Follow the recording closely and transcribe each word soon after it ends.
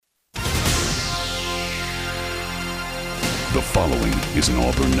The following is an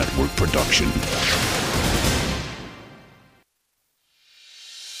Auburn Network production.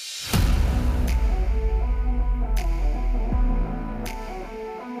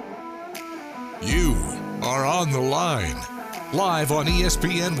 You are on the line. Live on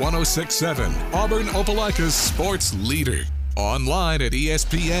ESPN 1067, Auburn Opelika's sports leader. Online at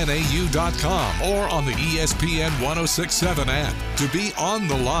espnau.com or on the ESPN 1067 app. To be on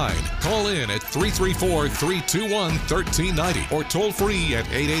the line, call in at 334-321-1390 or toll free at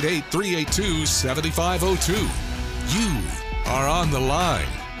 888-382-7502. You are on the line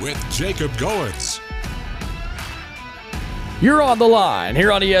with Jacob Goins. You're on the line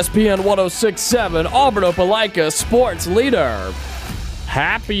here on ESPN 1067, Auburn Opelika sports leader.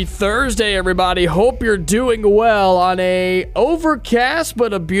 Happy Thursday, everybody. Hope you're doing well on a overcast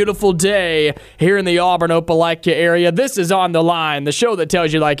but a beautiful day here in the Auburn-Opelika area. This is On the Line, the show that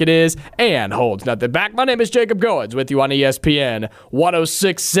tells you like it is and holds nothing back. My name is Jacob Goins with you on ESPN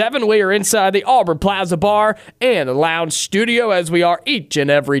 1067. We are inside the Auburn Plaza Bar and Lounge Studio as we are each and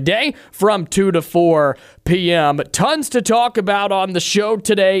every day from 2 to 4 p.m. Tons to talk about on the show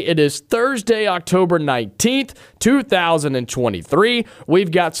today. It is Thursday, October 19th, 2023.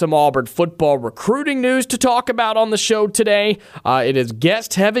 We've got some Auburn football recruiting news to talk about on the show today. It is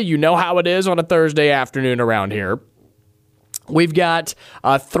guest heavy. You know how it is on a Thursday afternoon around here. We've got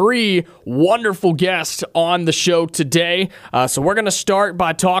three wonderful guests on the show today. So we're going to start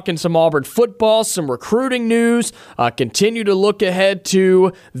by talking some Auburn football, some recruiting news, continue to look ahead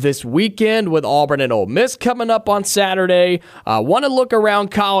to this weekend with Auburn and Ole Miss coming up on Saturday. Want to look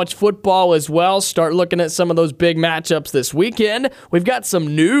around college football as well, start looking at some of those big matchups this weekend. We've got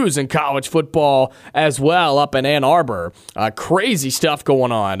some news in college football as well up in Ann Arbor. Crazy stuff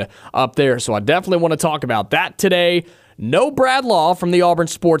going on up there. So I definitely want to talk about that today. No Brad Law from the Auburn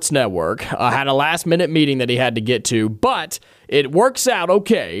Sports Network. Had a last-minute meeting that he had to get to, but it works out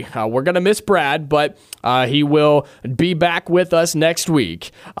okay. We're going to miss Brad, but he will be back with us next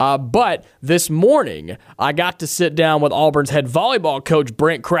week. But this morning, I got to sit down with Auburn's head volleyball coach,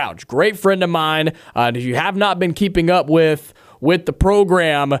 Brent. Great friend of mine. If you have not been keeping up with the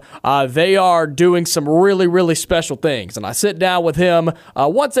program, they are doing some really, really special things. And I sit down with him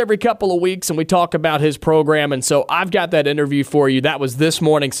once every couple of weeks, and we talk about his program. And so I've got that interview for you. That was this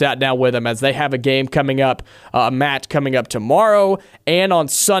morning, sat down with him as they have a game coming up, a match coming up tomorrow and on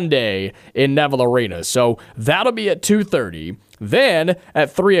Sunday in Neville Arena. So that'll be at 2:30. Then,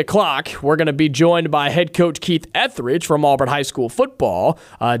 at 3 o'clock, we're going to be joined by head coach Keith Etheredge from Auburn High School football.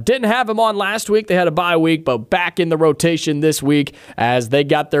 Didn't have him on last week. They had a bye week, but back in the rotation this week as they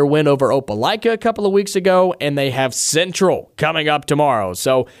got their win over Opelika a couple of weeks ago, and they have Central coming up tomorrow.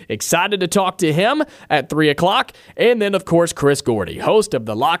 So, excited to talk to him at 3 o'clock. And then, of course, Chris Gordy, host of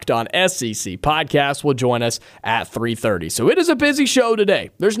the Locked On SEC podcast, will join us at 3:30. So, it is a busy show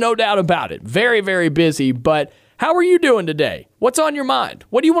today. There's no doubt about it. Very, very busy, but how are you doing today? What's on your mind?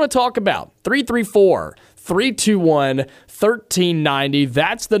 What do you want to talk about? 334-321-1390.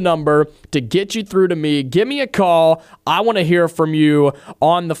 That's the number to get you through to me. Give me a call. I want to hear from you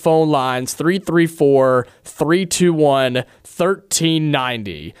on the phone lines,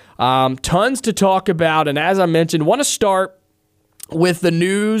 334-321-1390. Tons to talk about, and as I mentioned, want to start with the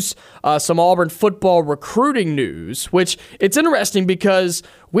news, some Auburn football recruiting news, which it's interesting because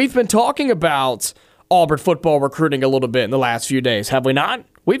we've been talking about Auburn football recruiting a little bit in the last few days, have we not?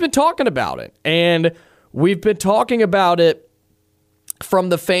 We've been talking about it, and we've been talking about it from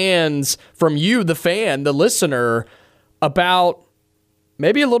the fans, from you, the fan, the listener, about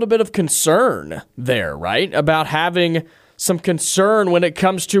maybe a little bit of concern there, right? About having some concern when it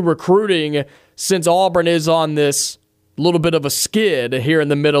comes to recruiting since Auburn is on this little bit of a skid here in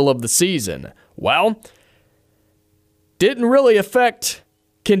the middle of the season. Well, didn't really affect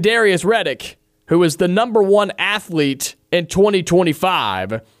Kendarius Reddick, who is the #1 athlete in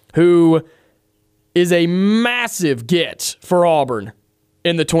 2025, who is a massive get for Auburn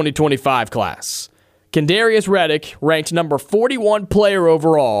in the 2025 class. Kendarius Reddick ranked number 41 player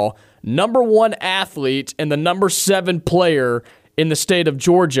overall, #1 athlete, and the #7 player in the state of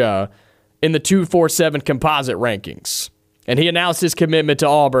Georgia in the 247 composite rankings. And he announced his commitment to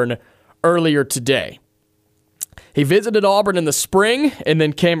Auburn earlier today. He visited Auburn in the spring and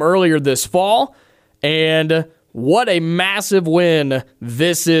then came earlier this fall. And what a massive win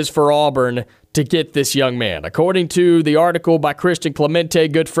this is for Auburn to get this young man. According to the article by Christian Clemente,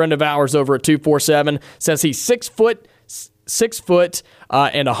 good friend of ours over at 247, says he's 6 foot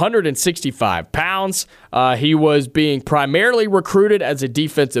and 165 pounds. He was being primarily recruited as a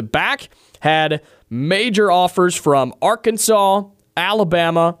defensive back, had major offers from Arkansas,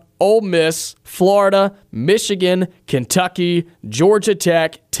 Alabama, Ole Miss, Florida, Michigan, Kentucky, Georgia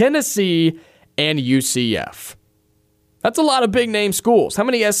Tech, Tennessee, and UCF. That's a lot of big-name schools. How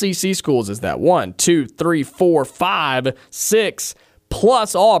many SEC schools is that? 1, 2, 3, 4, 5, 6,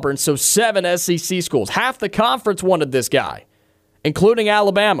 plus Auburn, so 7 SEC schools. Half the conference wanted this guy, including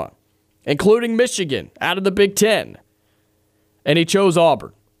Alabama, including Michigan, out of the Big Ten. And he chose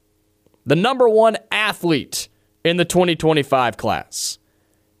Auburn. The number 1 athlete in the 2025 class.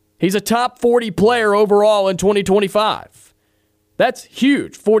 He's a top 40 player overall in 2025. That's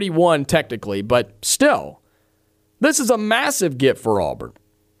huge. 41 technically, but still. This is a massive get for Auburn.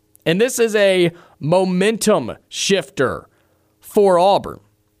 And this is a momentum shifter for Auburn.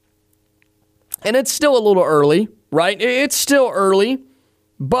 And it's still a little early, right? It's still early,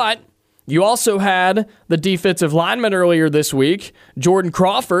 but you also had the defensive lineman earlier this week, Jordan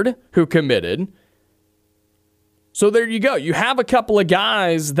Crawford, who committed. So there you go. You have a couple of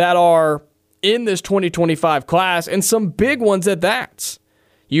guys that are in this 2025 class, and some big ones at that.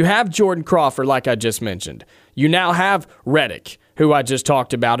 You have Jordan Crawford, like I just mentioned. You now have Reddick, who I just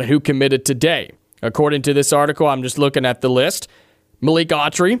talked about and who committed today. According to this article, I'm just looking at the list. Malik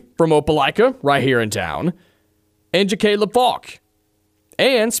Autry from Opelika, right here in town. And Jacob Falk.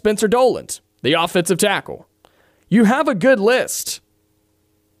 And Spencer Doland, the offensive tackle. You have a good list.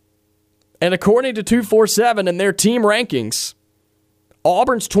 And according to 247 and their team rankings,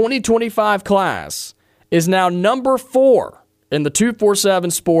 Auburn's 2025 class is now number 4 in the 247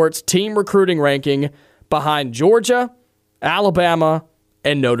 Sports team recruiting ranking behind Georgia, Alabama,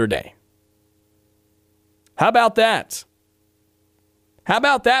 and Notre Dame. How about that? How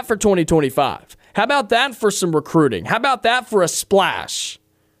about that for 2025? How about that for some recruiting? How about that for a splash?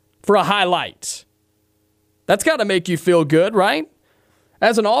 For a highlight? That's got to make you feel good, right?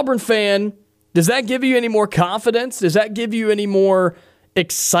 As an Auburn fan, does that give you any more confidence? Does that give you any more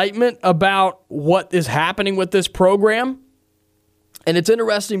excitement about what is happening with this program? And it's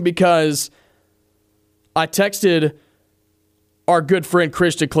interesting because I texted our good friend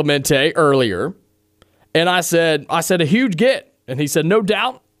Christian Clemente earlier, and I said a huge get. And he said, no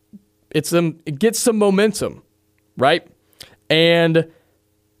doubt, it gets some momentum, right? And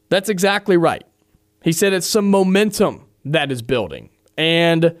that's exactly right. He said it's some momentum that is building.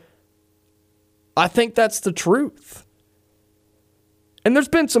 And I think that's the truth. And there's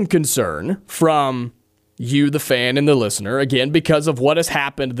been some concern from you, the fan, and the listener, again, because of what has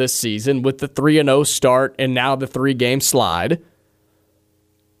happened this season with the 3-0 start and now the 3-game slide.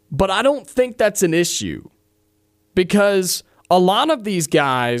 But I don't think that's an issue because a lot of these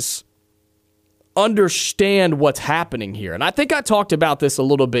guys understand what's happening here. And I think I talked about this a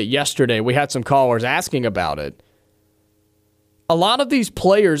little bit yesterday. We had some callers asking about it. A lot of these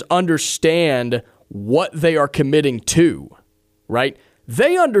players understand what they are committing to, right?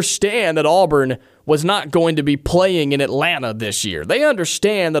 They understand that Auburn was not going to be playing in Atlanta this year. They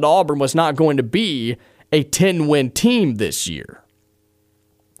understand that Auburn was not going to be a 10-win team this year.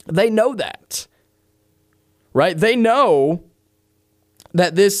 They know that, right? They know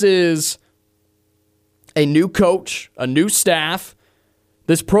that this is a new coach, a new staff.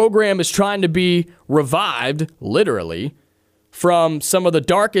 This program is trying to be revived, literally, from some of the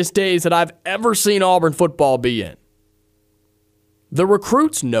darkest days that I've ever seen Auburn football be in. The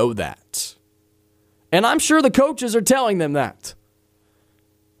recruits know that. And I'm sure the coaches are telling them that.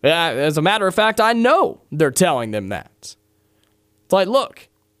 As a matter of fact, I know they're telling them that. It's like, look,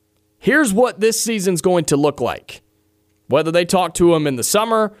 here's what this season's going to look like. Whether they talk to them in the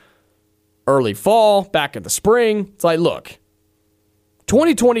summer, early fall, back in the spring, it's like, look,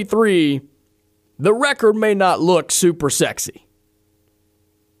 2023, the record may not look super sexy.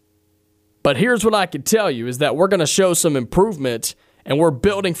 But here's what I can tell you is that we're going to show some improvement and we're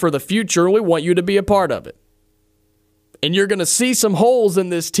building for the future and we want you to be a part of it. And you're going to see some holes in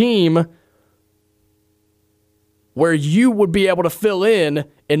this team where you would be able to fill in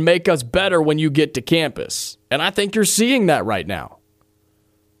and make us better when you get to campus. And I think you're seeing that right now.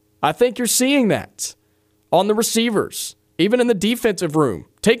 I think you're seeing that on the receivers, even in the defensive room.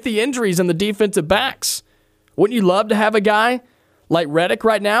 Take the injuries in the defensive backs. Wouldn't you love to have a guy like Reddick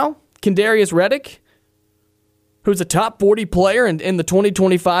right now? Kendarius Reddick, who's a top 40 player in the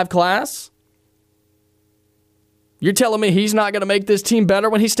 2025 class? You're telling me he's not going to make this team better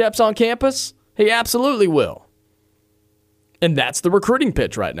when he steps on campus? He absolutely will. And that's the recruiting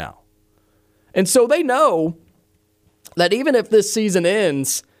pitch right now. And so they know that even if this season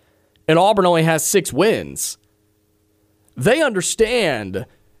ends and Auburn only has 6 wins, they understand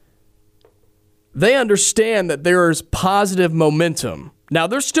that there's positive momentum. Now,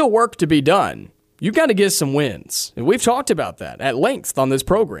 there's still work to be done. You got to get some wins. And we've talked about that at length on this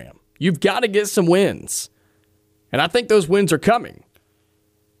program. You've got to get some wins. And I think those wins are coming.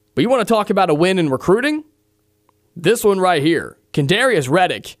 But you want to talk about a win in recruiting? This one right here. Kendarius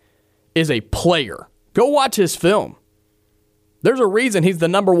Reddick is a player. Go watch his film. There's a reason he's the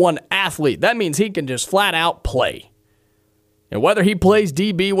 #1 athlete. That means he can just flat out play. And whether he plays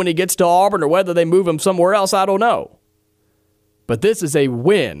DB when he gets to Auburn or whether they move him somewhere else, I don't know. But this is a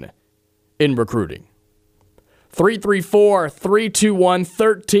win in recruiting.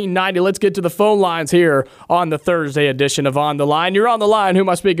 334-321-1390. Let's get to the phone lines here on the Thursday edition of On the Line. You're on the line. Who am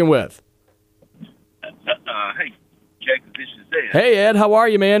I speaking with? Hey, Jacob, this is Ed. Hey, Ed. How are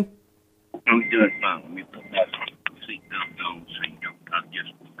you, man? I'm doing fine. Let me put that seatbelt on so you don't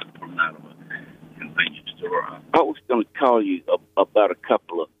just come out of a convenience store. I was going to call you about a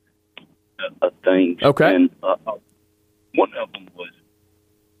couple of things. Okay. And one of them was,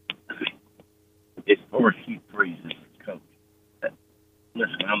 as far as Hugh Freeze as a coach,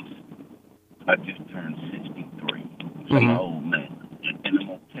 listen, I just turned 63, so I'm an old man. And I'm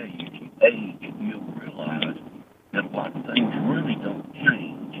going to tell you, if you age, you'll realize that a lot of things really don't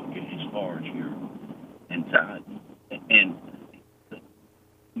change as far as your anxiety. And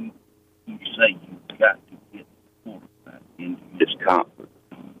you say you've got to get the quarterback into this conference.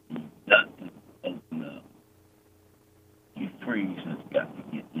 You've got to open up. Hugh Freeze has got to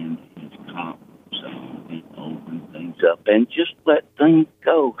get into his conference and open things up and just let things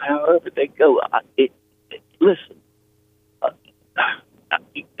go however they go. Listen,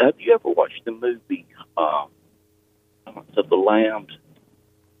 have you ever watched the movie of the Lambs?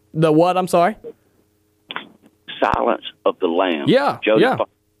 The what? I'm sorry? Silence of the Lambs. Yeah, yeah.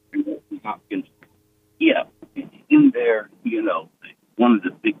 Hopkins. Yeah, in there, one of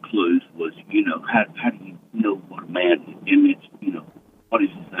the big clues was, how do you know what a man is? And it's, what is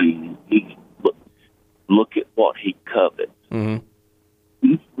he saying? Look at what he covets. Mm-hmm.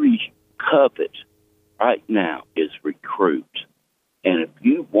 What he covets right now is recruits. And if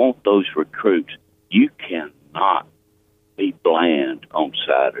you want those recruits, you cannot be bland on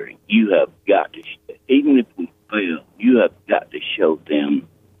Saturday. You have got to, even if we fail, you have got to show them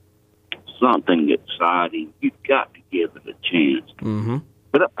something exciting. You've got to give it a chance. Mm-hmm.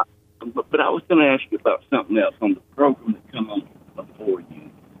 But I was going to ask you about something else on the program that come on before you.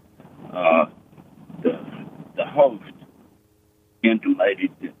 The host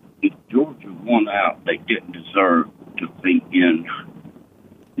intimated that if Georgia won out, they didn't deserve to be in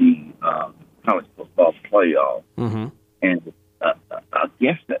the college football playoff. Mm-hmm. And I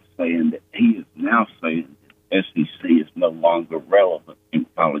guess that's saying that he is now saying that SEC is no longer relevant in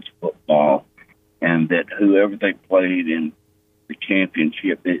college football, and that whoever they played in the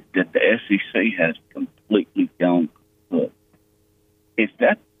championship, that the SEC has completely gone kaput.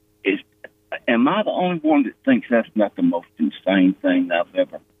 Am I the only one that thinks that's not the most insane thing I've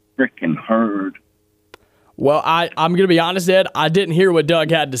ever freaking heard? Well, I'm going to be honest, Ed. I didn't hear what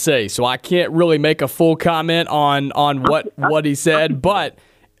Doug had to say, so I can't really make a full comment on what he said. But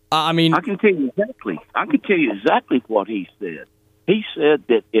I mean, I can tell you exactly what he said. He said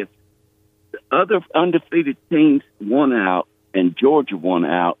that if the other undefeated teams won out and Georgia won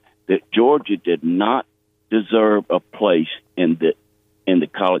out, that Georgia did not deserve a place in the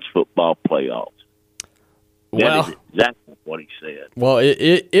college football playoffs. That is exactly what he said. Well,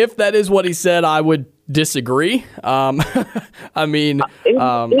 if that is what he said, I would disagree. I mean,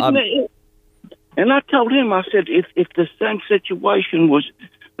 and I told him, I said, if the same situation was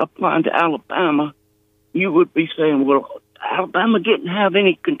applying to Alabama, you would be saying, well, Alabama didn't have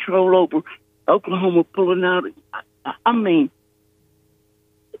any control over Oklahoma pulling out. I mean,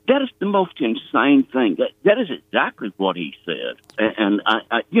 that is the most insane thing. That is exactly what he said. And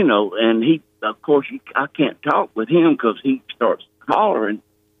I and he, of course, I can't talk with him because he starts hollering.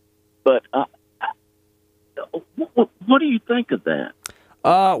 But what do you think of that?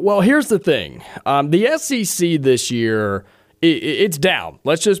 Well, here's the thing. The SEC this year, it's down.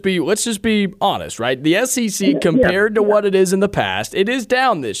 Let's just be honest, right? The SEC compared to what it is in the past, it is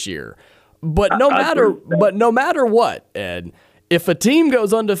down this year. But no matter what, Ed, if a team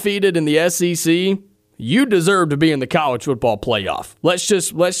goes undefeated in the SEC, you deserve to be in the college football playoff. Let's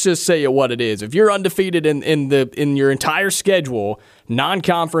just say it what it is. If you're undefeated in your entire schedule,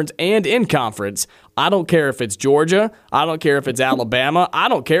 non-conference and in conference, I don't care if it's Georgia, I don't care if it's Alabama, I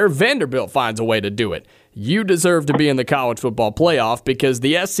don't care if Vanderbilt finds a way to do it. You deserve to be in the college football playoff because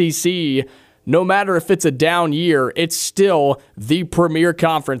the SEC, no matter if it's a down year, it's still the premier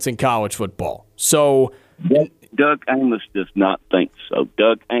conference in college football. So Doug Amos does not think so.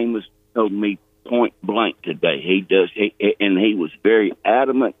 Doug Amos told me point blank today. He does, and he was very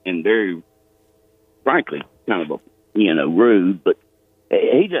adamant and very frankly, kind of rude, but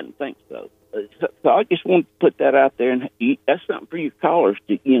he doesn't think so. So I just want to put that out there, and that's something for you callers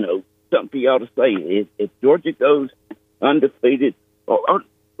to, something for y'all to say. If Georgia goes undefeated, or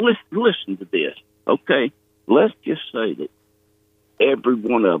listen to this, okay? Let's just say that every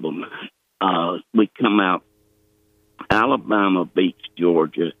one of them, we come out, Alabama beats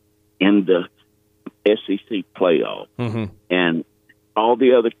Georgia in the SEC playoff, and all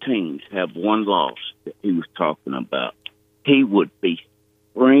the other teams have one loss that he was talking about. He would be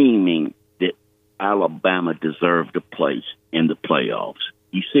screaming that Alabama deserved a place in the playoffs.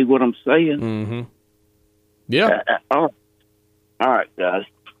 You see what I'm saying? Mm-hmm. Yeah. All right, guys.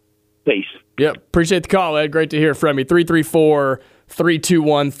 Peace. Yep. Appreciate the call, Ed. Great to hear from you.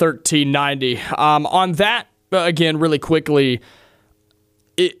 334-321-1390. On that, again, really quickly,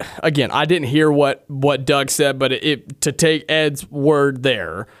 I didn't hear what Doug said, but to take Ed's word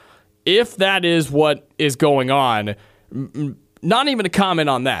there, if that is what is going on, not even to comment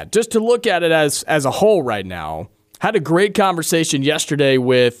on that, just to look at it as a whole right now. Had a great conversation yesterday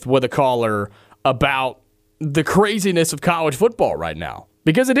with a caller about the craziness of college football right now,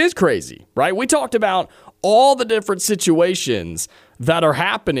 because it is crazy, right? We talked about all the different situations that are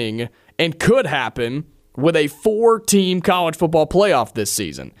happening and could happen with a 4-team college football playoff this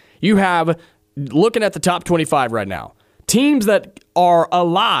season. You have, looking at the top 25 right now, teams that are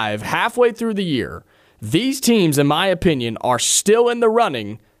alive halfway through the year. These teams, in my opinion, are still in the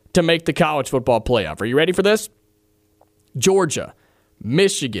running to make the college football playoff. Are you ready for this? Georgia,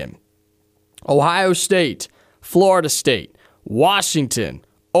 Michigan, Ohio State, Florida State, Washington,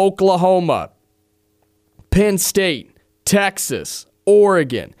 Oklahoma, Penn State, Texas,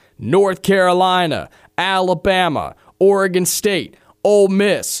 Oregon, North Carolina, Alabama, Oregon State, Ole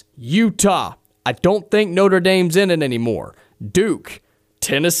Miss, Utah. I don't think Notre Dame's in it anymore. Duke,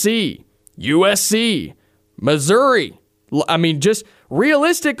 Tennessee, USC, Missouri. I mean, just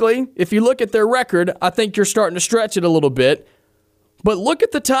realistically, if you look at their record, I think you're starting to stretch it a little bit. But look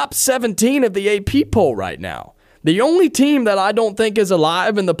at the top 17 of the AP poll right now. The only team that I don't think is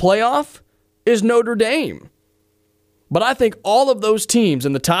alive in the playoff is Notre Dame. But I think all of those teams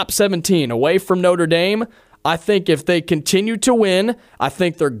in the top 17 away from Notre Dame, I think if they continue to win, I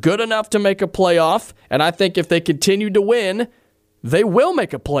think they're good enough to make a playoff. And I think if they continue to win, they will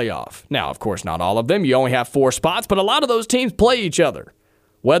make a playoff. Now, of course, not all of them. You only have 4 spots, but a lot of those teams play each other,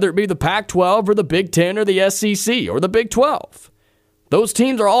 whether it be the Pac-12 or the Big Ten or the SEC or the Big 12. Those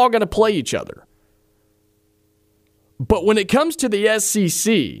teams are all going to play each other. But when it comes to the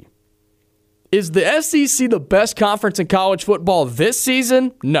SEC, is the SEC the best conference in college football this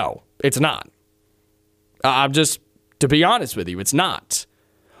season? No, it's not. To be honest with you, it's not.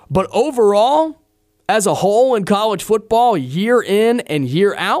 But overall, as a whole in college football, year in and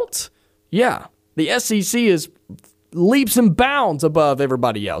year out, yeah, the SEC is leaps and bounds above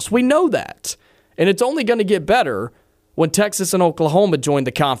everybody else. We know that. And it's only going to get better when Texas and Oklahoma join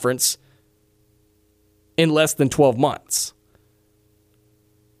the conference in less than 12 months.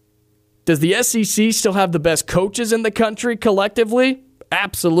 Does the SEC still have the best coaches in the country collectively?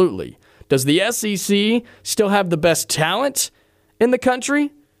 Absolutely. Does the SEC still have the best talent in the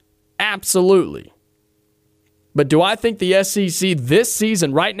country? Absolutely. But do I think the SEC this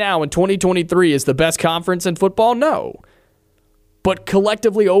season, right now in 2023, is the best conference in football? No. But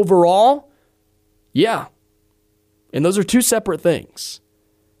collectively overall, yeah. And those are two separate things.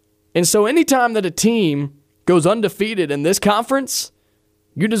 And so anytime that a team goes undefeated in this conference,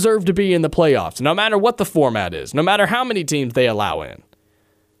 you deserve to be in the playoffs, no matter what the format is, no matter how many teams they allow in.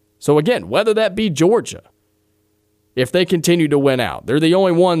 So again, whether that be Georgia, if they continue to win out, they're the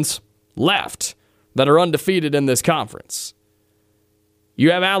only ones left that are undefeated in this conference.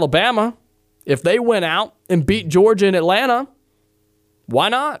 You have Alabama. If they win out and beat Georgia and Atlanta, why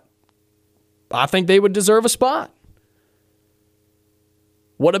not? I think they would deserve a spot.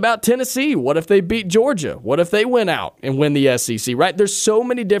 What about Tennessee? What if they beat Georgia? What if they win out and win the SEC, right? There's so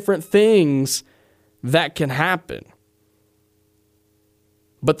many different things that can happen.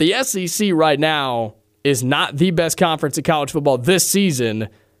 But the SEC right now is not the best conference in college football this season,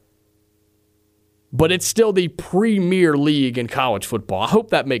 but it's still the premier league in college football. I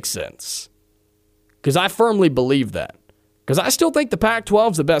hope that makes sense, because I firmly believe that. Because I still think the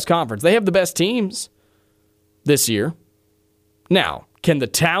Pac-12 is the best conference. They have the best teams this year. Now, can the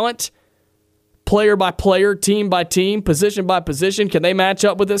talent, player by player, team by team, position by position, can they match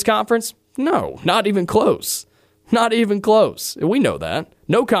up with this conference? No, not even close. Not even close. We know that.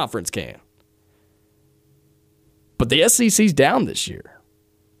 No conference can. But the SEC's down this year.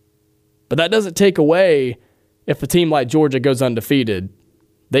 But that doesn't take away, if a team like Georgia goes undefeated,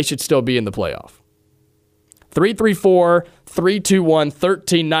 they should still be in the playoff.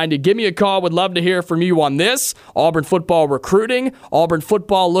 334-321-1390. Give me a call. Would love to hear from you on this. Auburn football recruiting. Auburn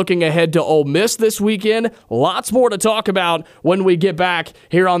football looking ahead to Ole Miss this weekend. Lots more to talk about when we get back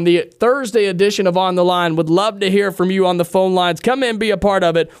here on the Thursday edition of On the Line. Would love to hear from you on the phone lines. Come in, be a part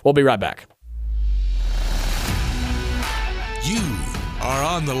of it. We'll be right back. You are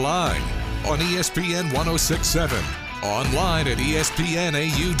On the Line on ESPN 1067. Online at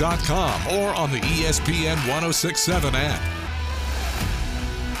espnau.com or on the ESPN 1067 app.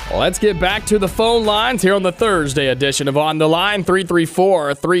 Let's get back to the phone lines here on the Thursday edition of On the Line.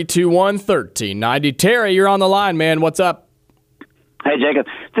 334-321-1390. Terry, you're on the line, man. What's up? Hey, Jacob.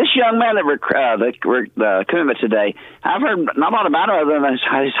 This young man that the commitment today, I've heard not a lot about him other than his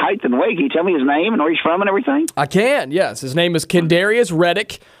height and weight. Can you tell me his name and where he's from and everything? I can, yes. His name is Kendarius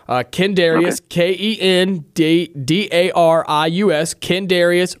Reddick. Kendarius, okay. Kendarius,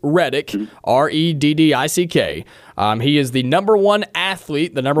 Kendarius Reddick, Reddick. He is the number one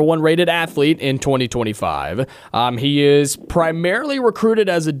athlete, the number one rated athlete in 2025. He is primarily recruited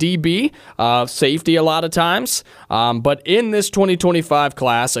as a DB, safety a lot of times. But in this 2025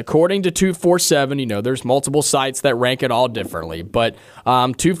 class, according to 247, there's multiple sites that rank it all differently. But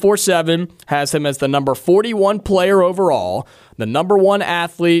 247 has him as the number 41 player overall, the number one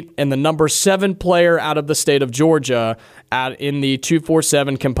athlete, and the number 7 player out of the state of Georgia in the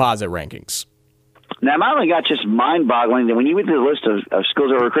 247 composite rankings. Now, my only got just mind-boggling that when you went through the list of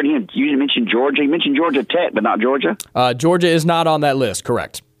schools that were recruiting, you mentioned Georgia. You mentioned Georgia Tech, but not Georgia? Georgia is not on that list,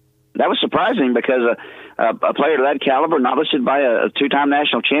 correct. That was surprising because a player of that caliber not listed by a two-time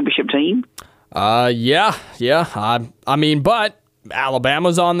national championship team? Yeah. I mean, but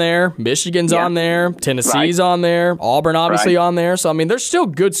Alabama's on there, Michigan's on there, Tennessee's on there, Auburn obviously on there. So, I mean, there's still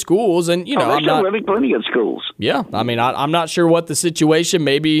good schools, and, there's still really plenty of schools. Yeah, I mean, I'm not sure what the situation.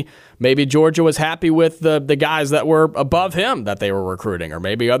 Maybe Georgia was happy with the guys that were above him that they were recruiting, or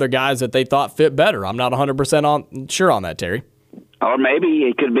maybe other guys that they thought fit better. I'm not 100% sure on that, Terry. Or maybe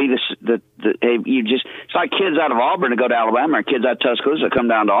it could be it's like kids out of Auburn to go to Alabama, or kids out of Tuscaloosa that come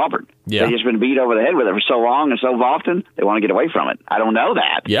down to Auburn. Yeah. They've just been beat over the head with it for so long and so often, they want to get away from it. I don't know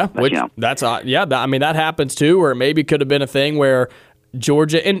that. Yeah, but, that happens too, or maybe could have been a thing where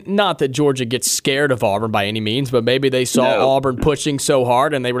Georgia, and not that Georgia gets scared of Auburn by any means, but maybe they saw Auburn pushing so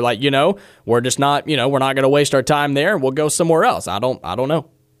hard and they were like, we're just not, we're not going to waste our time there, and we'll go somewhere else. I don't know.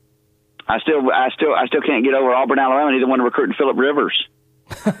 I still can't get over Auburn, Alabama. Neither one recruiting Phillip Rivers.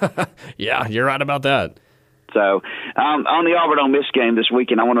 Yeah, you're right about that. So, on the Auburn-Ole Miss game this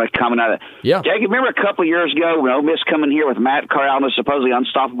weekend, I want to make a comment on it. Yeah. Jake, remember a couple of years ago when Ole Miss coming here with Matt Corral and a supposedly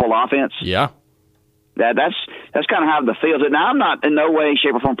unstoppable offense? Yeah. That's kind of how the feels. Now, I'm not in no way,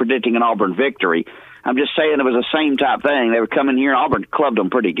 shape, or form predicting an Auburn victory. I'm just saying it was the same type thing. They were coming here, and Auburn clubbed them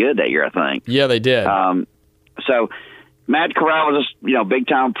pretty good that year, I think. Yeah, they did. So Matt Corral was a big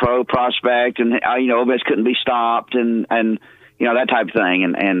time pro prospect, and Ole Miss couldn't be stopped, and that type of thing.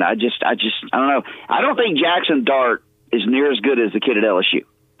 And I don't know. I don't think Jackson Dart is near as good as the kid at LSU.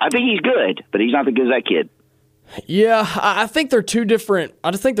 I think he's good, but he's not as good as that kid. Yeah, I think they're two different.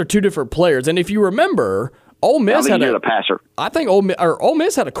 I just think they're two different players. And if you remember, Ole Miss had a passer. I think Ole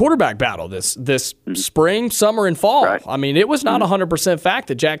Miss had a quarterback battle this spring, summer, and fall. Right. I mean, it was not 100% fact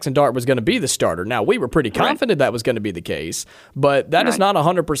that Jackson Dart was going to be the starter. Now, we were pretty confident that was going to be the case, but that is not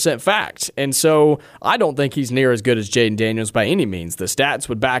 100% fact. And so I don't think he's near as good as Jaden Daniels by any means. The stats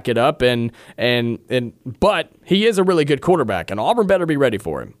would back it up, but he is a really good quarterback, and Auburn better be ready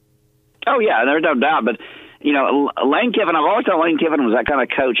for him. Oh yeah, there's no doubt, but. Lane Kiffin, I've always thought Lane Kiffin was that kind of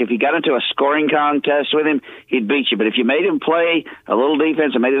coach. If you got into a scoring contest with him, he'd beat you. But if you made him play a little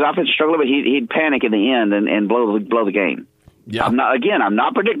defense and made his offense struggle, but he'd panic in the end and blow the game. Yeah. I'm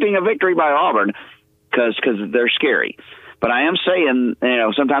not predicting a victory by Auburn because they're scary. But I am saying,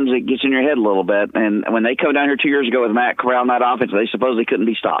 sometimes it gets in your head a little bit. And when they come down here 2 years ago with Matt Corral in that offense, they supposedly couldn't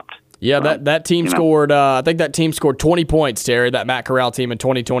be stopped. Yeah, that team scored, I think that team scored 20 points, Terry, that Matt Corral team in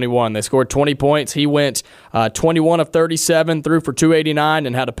 2021. They scored 20 points. He went 21 of 37, threw for 289,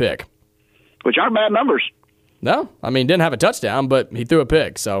 and had a pick. Which aren't bad numbers. No, I mean, didn't have a touchdown, but he threw a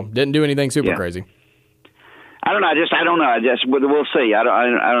pick, so didn't do anything super crazy. I don't know. We'll see. I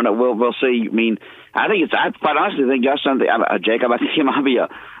don't know. We'll see. I mean, I quite honestly think Jacob, I think he might be a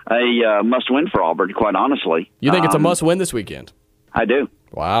must-win for Auburn, quite honestly. You think it's a must-win this weekend? I do.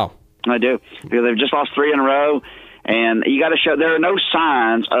 Wow. I do. Because they've just lost 3 in a row, and you got to show there are no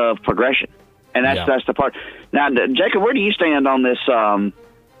signs of progression. And that's the part. Now, Jacob, where do you stand on this?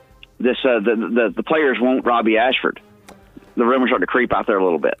 The players won't Robbie Ashford. The rumors start to creep out there a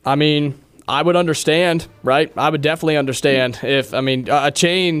little bit. I mean, I would understand, right? I would definitely understand if, a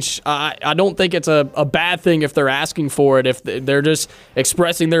change, I don't think it's a bad thing if they're asking for it, if they're just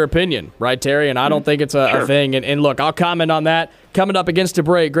expressing their opinion, right, Terry? And I don't think it's a thing. And look, I'll comment on that coming up against a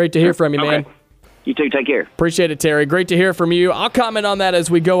break. Great to hear from you, man. You too. Take care. Appreciate it, Terry. Great to hear from you. I'll comment on that as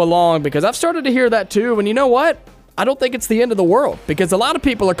we go along because I've started to hear that too. And you know what? I don't think it's the end of the world because a lot of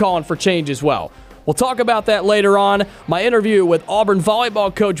people are calling for change as well. We'll talk about that later on. My interview with Auburn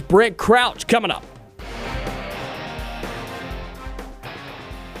volleyball coach Brent Crouch coming up.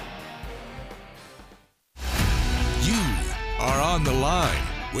 You are on the line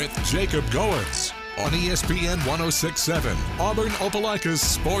with Jacob Goins on ESPN 106.7, Auburn-Opelika's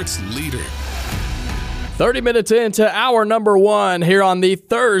sports leader. 30 minutes into hour number 1 here on the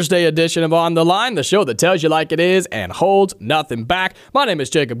Thursday edition of On the Line, the show that tells you like it is and holds nothing back. My name is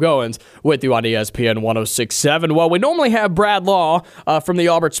Jacob Goins with you on ESPN 106.7. Well, we normally have Brad Law from the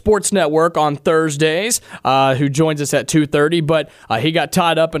Auburn Sports Network on Thursdays who joins us at 2:30, but he got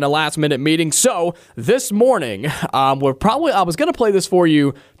tied up in a last-minute meeting. So this morning, I was going to play this for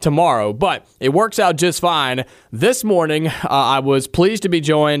you tomorrow, but it works out just fine. This morning, I was pleased to be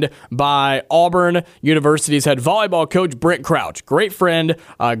joined by Auburn University's head volleyball coach, Brent Crouch. Great friend,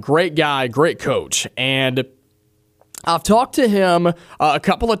 great guy, great coach. And I've talked to him a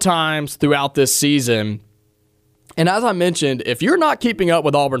couple of times throughout this season. And as I mentioned, if you're not keeping up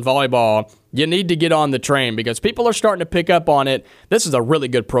with Auburn volleyball, you need to get on the train because people are starting to pick up on it. This is a really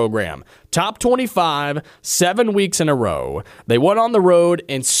good program. Top 25, 7 weeks in a row. They went on the road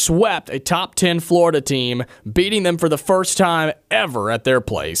and swept a top 10 Florida team, beating them for the first time ever at their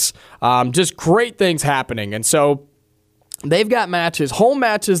place. Just great things happening. And so they've got home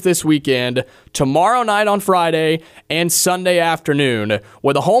matches this weekend, tomorrow night on Friday, and Sunday afternoon.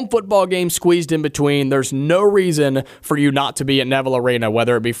 With a home football game squeezed in between, there's no reason for you not to be at Neville Arena,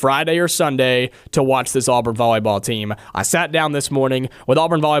 whether it be Friday or Sunday, to watch this Auburn volleyball team. I sat down this morning with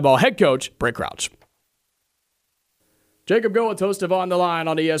Auburn volleyball head coach Brent Crouch. Jacob Goins, host of On the Line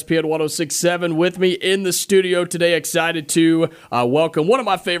on ESPN 106.7, with me in the studio today. Excited to welcome one of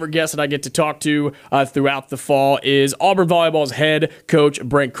my favorite guests that I get to talk to throughout the fall is Auburn Volleyball's head coach,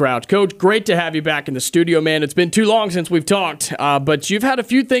 Brent Crouch. Coach, great to have you back in the studio, man. It's been too long since we've talked, but you've had a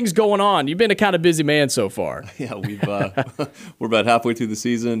few things going on. You've been a kind of busy man so far. Yeah, we're about halfway through the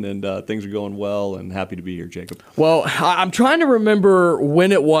season, and things are going well, and happy to be here, Jacob. Well, I'm trying to remember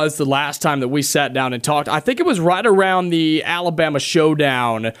when it was the last time that we sat down and talked. I think it was right around the Alabama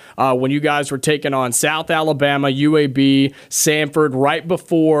showdown when you guys were taking on South Alabama, UAB, Samford, right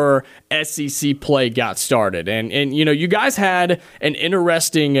before SEC play got started. And you know, you guys had an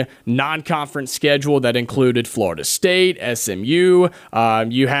interesting non-conference schedule that included Florida State, SMU,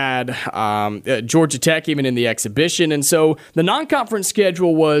 you had Georgia Tech even in the exhibition. And so the non-conference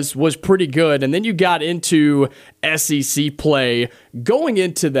schedule was pretty good. And then you got into SEC play. Going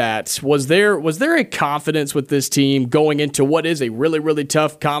into that, was there a confidence with this team going into what is a really, really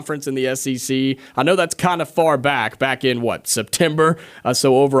tough conference in the SEC? I know that's kind of far back in September,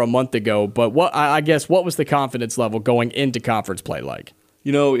 so over a month ago. But what was the confidence level going into conference play like?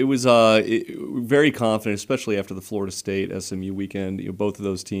 You know, it was very confident, especially after the Florida State SMU weekend. You know, both of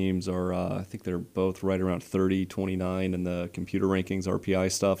those teams are, I think they're both right around 30, 29 in the computer rankings,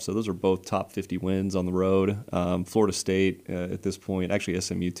 RPI stuff. So those are both top 50 wins on the road. Florida State at this point, actually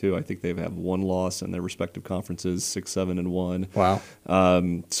SMU too, I think they have one loss in their respective conferences, 6-7-1.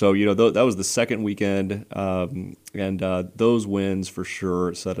 Wow. So, you know, that was the second weekend. And those wins for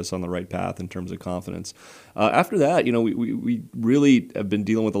sure set us on the right path in terms of confidence. After that, you know, we really have been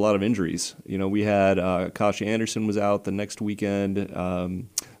dealing with a lot of injuries. You know, we had Kasha Anderson was out the next weekend.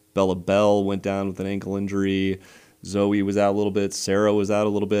 Bella Bell went down with an ankle injury. Zoe was out a little bit. Sarah was out a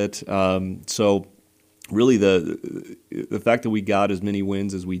little bit. So really the fact that we got as many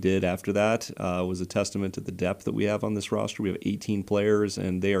wins as we did after that was a testament to the depth that we have on this roster. We have 18 players,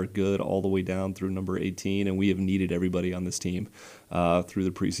 and they are good all the way down through number 18, and we have needed everybody on this team through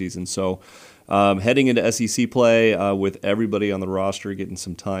the preseason. So heading into SEC play with everybody on the roster getting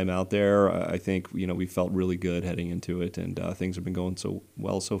some time out there, I think, you know, we felt really good heading into it, and things have been going so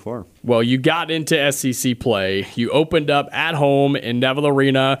well so far. Well, you got into SEC play. You opened up at home in Neville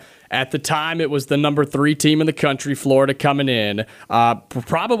Arena. At the time, it was the number 3 team in the country, Florida, coming in.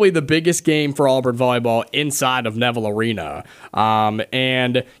 Probably the biggest game for Auburn volleyball inside of Neville Arena.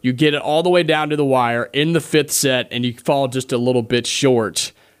 And you get it all the way down to the wire in the 5th set, and you fall just a little bit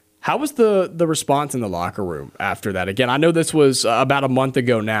short. How was the response in the locker room after that? Again, I know this was about a month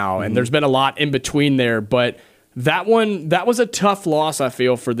ago now, and there's been a lot in between there, but That was a tough loss, I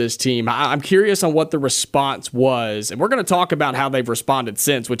feel, for this team. I'm curious on what the response was, and we're going to talk about how they've responded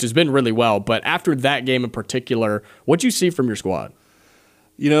since, which has been really well. But after that game in particular, what'd you see from your squad?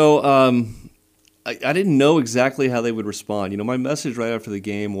 I didn't know exactly how they would respond. My message right after the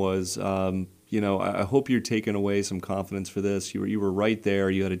game was, I hope you're taking away some confidence for this. You were right there.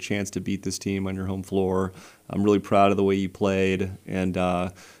 You had a chance to beat this team on your home floor. I'm really proud of the way you played, and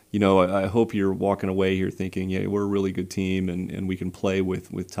I hope you're walking away here thinking, yeah, we're a really good team and we can play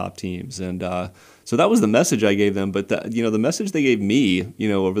with top teams. And so that was the message I gave them. But the message they gave me,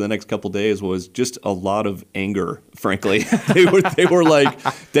 over the next couple of days was just a lot of anger. Frankly, they were like,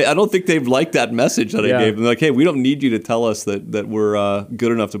 I don't think they've liked that message that I gave them. Like, hey, we don't need you to tell us that we're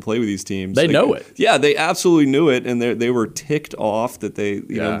good enough to play with these teams. They know it. Yeah, they absolutely knew it, and they were ticked off that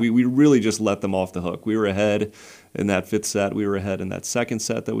we really just let them off the hook. We were ahead in that fifth set. We were ahead in that second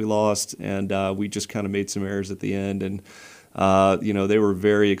set that we lost, and we just kind of made some errors at the end. And they were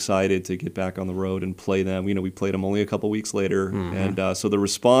very excited to get back on the road and play them. We played them only a couple weeks later, and so the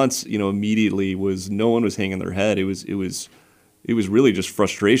response, immediately was no one was hanging their head. It was really just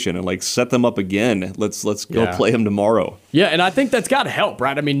frustration and like, set them up again. Let's go play them tomorrow. Yeah, and I think that's got to help,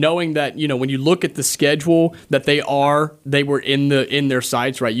 right? I mean, knowing that, when you look at the schedule that they were in their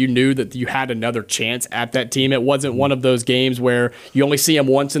sights, right? You knew that you had another chance at that team. It wasn't one of those games where you only see them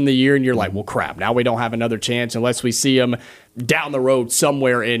once in the year and you're like, well, crap, now we don't have another chance unless we see them down the road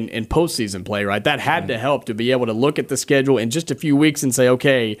somewhere in postseason play, right? That had to help to be able to look at the schedule in just a few weeks and say,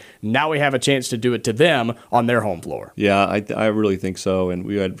 okay, now we have a chance to do it to them on their home floor. Yeah, I really think so, and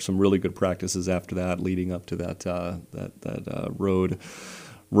we had some really good practices after that, leading up to that road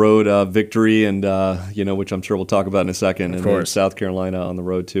victory, and which I'm sure we'll talk about in a second. Of course. Then South Carolina on the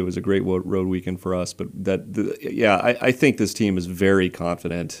road too was a great road weekend for us. But I think this team is very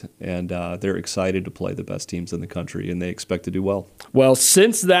confident, and they're excited to play the best teams in the country, and they expect to do well. Well,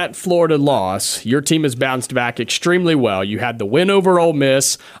 since that Florida loss, your team has bounced back extremely well. You had the win over Ole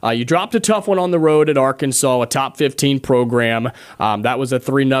Miss. You dropped a tough one on the road at Arkansas, a top 15 program. That was a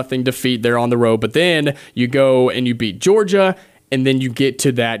 3-0 defeat there on the road. But then you go and you beat Georgia, and then you get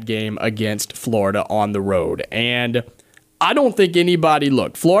to that game against Florida on the road. And I don't think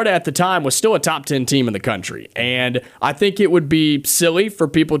Florida at the time was still a top 10 team in the country. And I think it would be silly for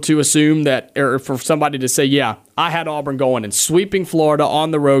people to assume that, or for somebody to say, yeah, I had Auburn going and sweeping Florida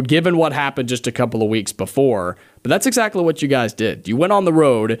on the road, given what happened just a couple of weeks before. But that's exactly what you guys did. You went on the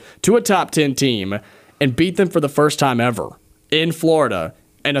road to a top 10 team and beat them for the first time ever in Florida,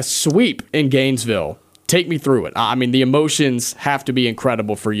 and a sweep in Gainesville. Take me through it. I mean, the emotions have to be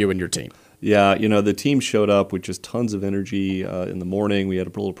incredible for you and your team. Yeah, the team showed up with just tons of energy in the morning. We had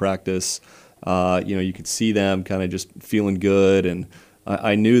a little practice. You could see them kind of just feeling good, and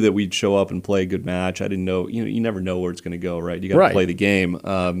I knew that we'd show up and play a good match. I didn't know, you never know where it's going to go, right? You got to play the game.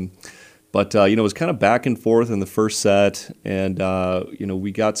 But it was kind of back and forth in the first set, and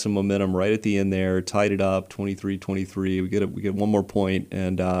we got some momentum right at the end there, tied it up 23-23. We get one more point,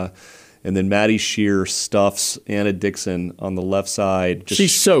 and then Maddie Shear stuffs Anna Dixon on the left side.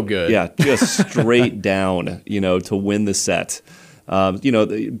 She's so good. Yeah, just straight down, to win the set.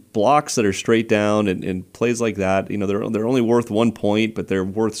 The blocks that are straight down and plays like that, they're only worth 1 point, but they're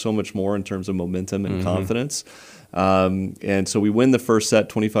worth so much more in terms of momentum and confidence. And so we win the first set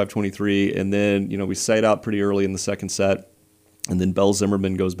 25-23, and then, we side out pretty early in the second set. And then Belle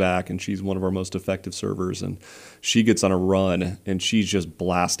Zimmerman goes back, and she's one of our most effective servers, and she gets on a run, and she's just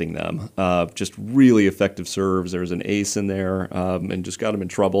blasting them. Just really effective serves. There's an ace in there, and just got them in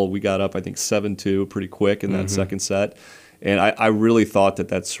trouble. We got up, I think, 7-2 pretty quick in that second set. And I really thought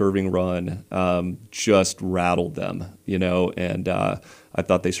that serving run just rattled them, and I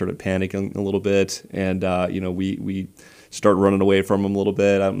thought they started panicking a little bit, and, we start running away from them a little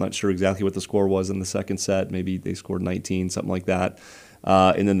bit. I'm not sure exactly what the score was in the second set. Maybe they scored 19, something like that.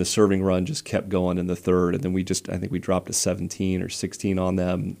 And then the serving run just kept going in the third. And then I think we dropped to 17 or 16 on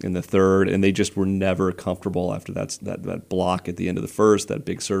them in the third. And they just were never comfortable after that block at the end of the first, that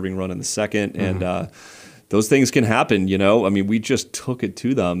big serving run in the second. And those things can happen, I mean, we just took it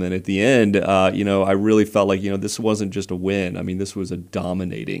to them. And at the end, I really felt like, this wasn't just a win. I mean, this was a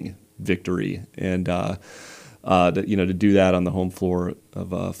dominating victory. And, to do that on the home floor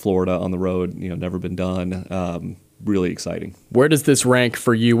of Florida on the road, never been done. Really exciting. Where does this rank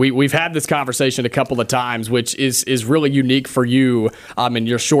for you? We've had this conversation a couple of times, which is really unique for you in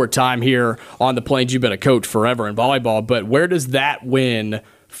your short time here on the Plains. You've been a coach forever in volleyball, but where does that win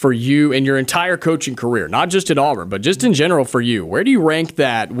for you in your entire coaching career, not just at Auburn, but just in general for you? Where do you rank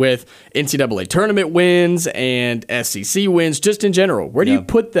that with NCAA tournament wins and SEC wins, just in general? Where do you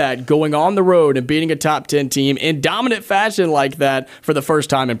put that going on the road and beating a top 10 team in dominant fashion like that for the first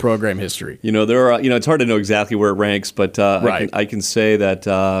time in program history? There are, it's hard to know exactly where it ranks, but I can say that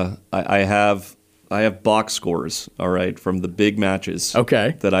I have box scores, all right, from the big matches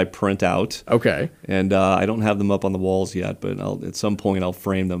that I print out. Okay. And I don't have them up on the walls yet, but at some point I'll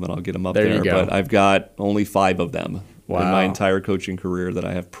frame them and I'll get them up there. You go. But I've got only 5 of them in my entire coaching career that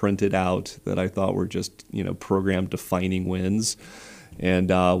I have printed out that I thought were just, program-defining wins. And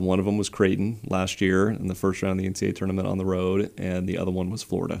one of them was Creighton last year in the first round of the NCAA tournament on the road, and the other one was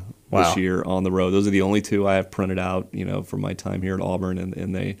Florida this year on the road. Those are the only 2 I have printed out, from my time here at Auburn,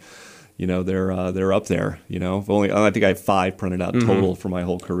 and they – they're up there. I think I have 5 printed out total for my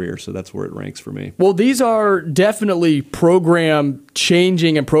whole career, so that's where it ranks for me. Well, these are definitely program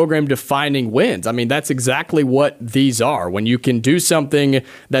changing and program defining wins. I mean, that's exactly what these are. When you can do something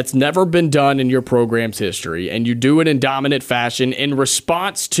that's never been done in your program's history, and you do it in dominant fashion in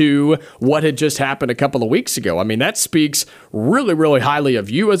response to what had just happened a couple of weeks ago. I mean, that speaks really, really highly of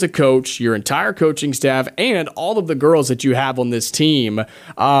you as a coach, your entire coaching staff, and all of the girls that you have on this team.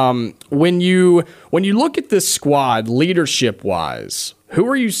 When you look at this squad leadership-wise, who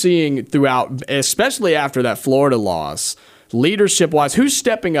are you seeing throughout, especially after that Florida loss, leadership-wise? Who's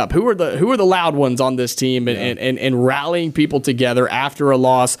stepping up? Who are the loud ones on this team and rallying people together after a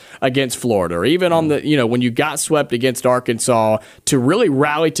loss against Florida, or even on the when you got swept against Arkansas, to really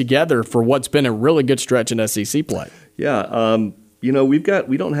rally together for what's been a really good stretch in SEC play? Yeah,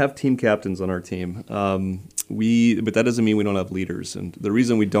 we don't have team captains on our team. But that doesn't mean we don't have leaders. And the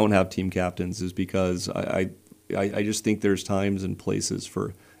reason we don't have team captains is because I just think there's times and places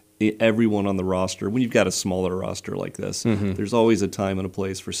for everyone on the roster. When you've got a smaller roster like this, there's always a time and a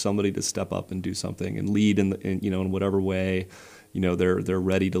place for somebody to step up and do something and lead in whatever way they're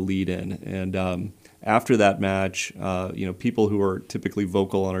ready to lead in. And after that match, people who are typically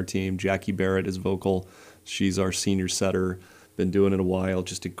vocal on our team, Jackie Barrett is vocal. She's our senior setter. Been doing it a while,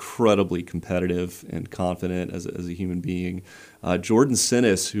 just incredibly competitive and confident as a human being. Jordan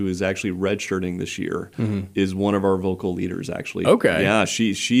Sinnis, who is actually redshirting this year, is one of our vocal leaders, actually. Okay. Yeah,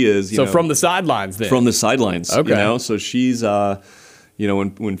 she is. So from the sidelines then? From the sidelines, okay. So she's,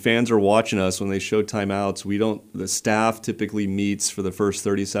 when fans are watching us, when they show timeouts, the staff typically meets for the first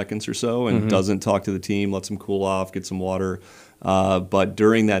 30 seconds or so and doesn't talk to the team, lets them cool off, get some water. But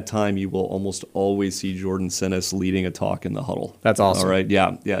during that time, you will almost always see Jordan Sinnis leading a talk in the huddle. That's awesome. All right,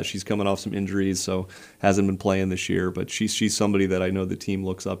 yeah. She's coming off some injuries, so hasn't been playing this year. But she's somebody that I know the team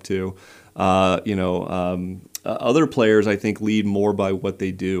looks up to. Other players, I think, lead more by what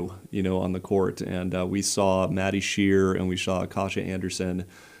they do, on the court. And we saw Maddie Shear and we saw Kasha Anderson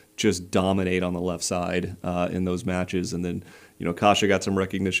just dominate on the left side in those matches, and then. Kasha got some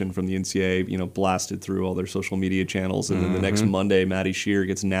recognition from the NCAA, blasted through all their social media channels. And then the next Monday, Maddie Shear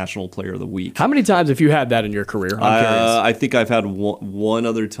gets National Player of the Week. How many times have you had that in your career? I'm curious. I think I've had one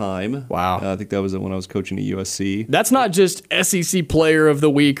other time. Wow. I think that was when I was coaching at USC. That's not just SEC Player of the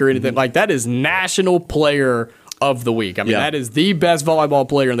Week or anything. Like, that is National Player of the Week. I mean, that is the best volleyball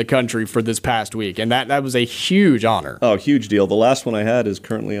player in the country for this past week. And that was a huge honor. Oh, huge deal. The last one I had is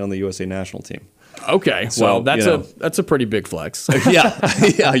currently on the USA national team. Okay, well, that's a pretty big flex.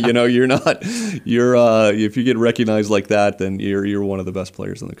 yeah. You're not. If you get recognized like that, then you're one of the best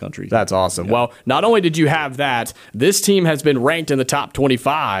players in the country. That's awesome. Yeah. Well, not only did you have that, this team has been ranked in the top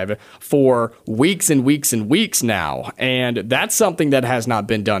 25 for weeks and weeks and weeks now, and that's something that has not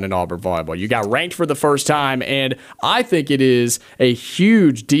been done in Auburn volleyball. You got ranked for the first time, and I think it is a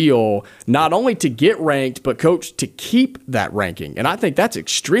huge deal not only to get ranked, but coach, to keep that ranking, and I think that's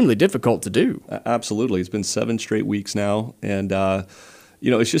extremely difficult to do. Absolutely. It's been 7 straight weeks now. And,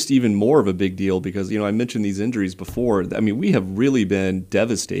 it's just even more of a big deal because, I mentioned these injuries before. I mean, we have really been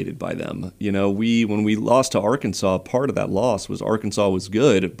devastated by them. When we lost to Arkansas, part of that loss was Arkansas was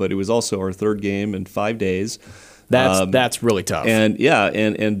good, but it was also our 3rd game in 5 days. That's really tough. And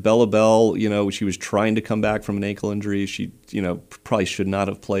and Bella Bell, she was trying to come back from an ankle injury. She, probably should not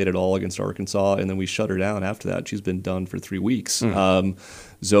have played at all against Arkansas. And then we shut her down after that. She's been done for 3 weeks.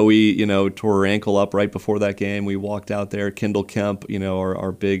 Zoe, tore her ankle up right before that game. We walked out there. Kendall Kemp,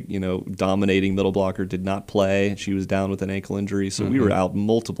 our big, dominating middle blocker, did not play. She was down with an ankle injury. So we were out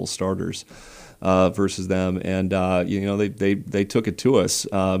multiple starters. Versus them, and they took it to us.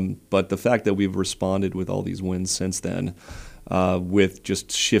 But the fact that we've responded with all these wins since then, with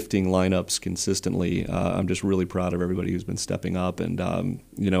just shifting lineups consistently. I'm just really proud of everybody who's been stepping up, and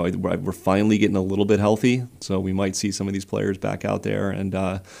we're finally getting a little bit healthy, so we might see some of these players back out there, and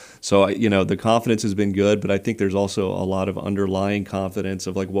so the confidence has been good, but I think there's also a lot of underlying confidence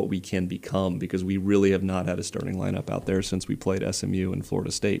of like what we can become, because we really have not had a starting lineup out there since we played SMU and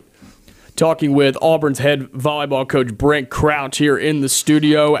Florida State. Talking with Auburn's head volleyball coach Brent Crouch here in the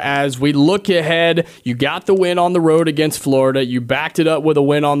studio. As we look ahead, you got the win on the road against Florida. You backed it up with a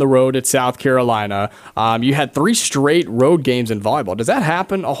win on the road at South Carolina. You had 3 straight road games in volleyball. Does that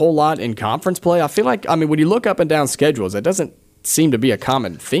happen a whole lot in conference play? I feel like, when you look up and down schedules, that doesn't seem to be a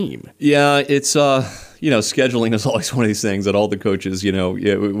common theme. Yeah, it's scheduling is always one of these things that all the coaches, would like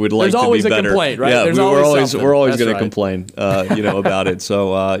There's to be better. There's always a complaint, right? Yeah, we're always going to right. complain, about it.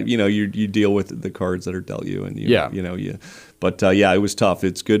 So, you deal with the cards that are dealt you, and But it was tough.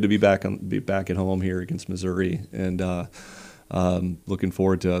 It's good to be back at home here against Missouri, and looking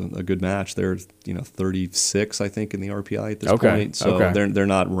forward to a good match. They're 36, I think, in the RPI at this point. So they're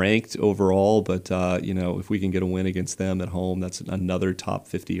not ranked overall, but if we can get a win against them at home, that's another top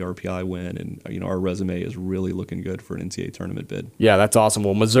 50 RPI win, and our resume is really looking good for an NCAA tournament bid. Yeah, that's awesome.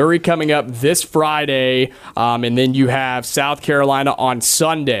 Well, Missouri coming up this Friday, and then you have South Carolina on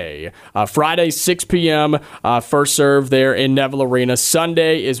Sunday. Friday 6 p.m. First serve there in Neville Arena.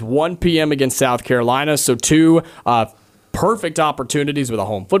 Sunday is 1 p.m. against South Carolina. So 2 perfect opportunities with a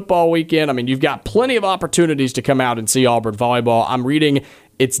home football weekend. You've got plenty of opportunities to come out and see Auburn volleyball. I'm reading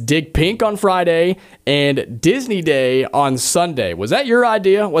it's Dig Pink on Friday and Disney Day on Sunday. Was that your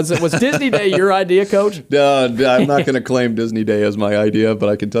idea? Was Disney Day your idea, Coach? No, I'm not going to claim Disney Day as my idea, but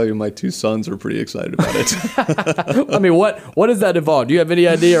I can tell you my 2 sons are pretty excited about it. What does that involve? Do you have any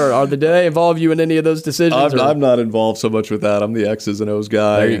idea, or do they involve you in any of those decisions? I'm not involved so much with that. I'm the X's and O's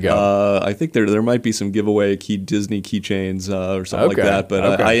guy. There you go. I think there might be some giveaway Disney keychains or something like that,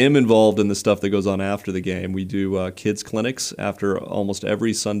 but I am involved in the stuff that goes on after the game. We do kids clinics after almost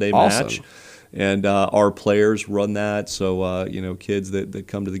every Sunday match. And our players run that, so kids that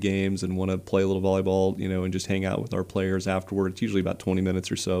come to the games and want to play a little volleyball, and just hang out with our players afterward. It's usually about 20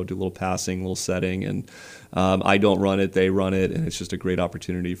 minutes or so, do a little passing, a little setting, and I don't run it, they run it, and it's just a great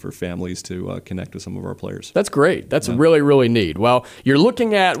opportunity for families to connect with some of our players. That's great. That's really, really neat. Well, you're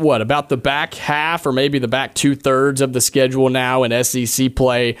looking at about the back half or maybe the back 2/3 of the schedule now in SEC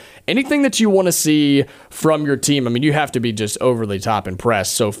play. Anything that you want to see from your team? You have to be just overly top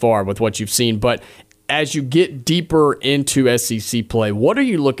impressed so far with what you've seen, but as you get deeper into SEC play, what are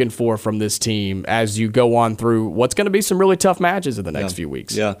you looking for from this team as you go on through what's going to be some really tough matches in the next few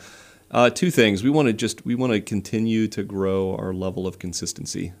weeks? Yeah. 2 things. We want to continue to grow our level of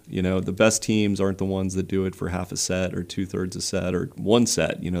consistency. The best teams aren't the ones that do it for half a set or 2/3 a set or 1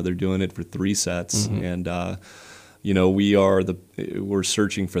 set. They're doing it for 3 sets, and we're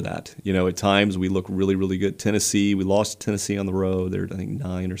searching for that. At times we look really, really good. Tennessee, we lost Tennessee on the road. They're, I think,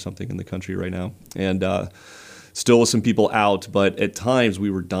 9 or something in the country right now. And still with some people out, but at times we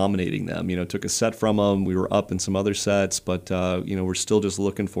were dominating them. Took a set from them. We were up in some other sets, but we're still just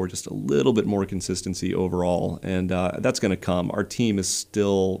looking for just a little bit more consistency overall, and that's going to come. Our team is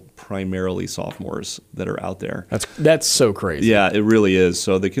still primarily sophomores that are out there. That's so crazy. Yeah, it really is.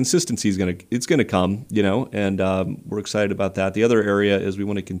 So the consistency is going to come, and we're excited about that. The other area is we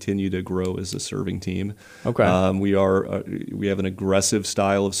want to continue to grow as a serving team. Okay. We have an aggressive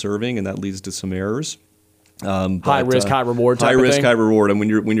style of serving, and that leads to some errors. High risk, high reward type high of risk, thing. high reward. And when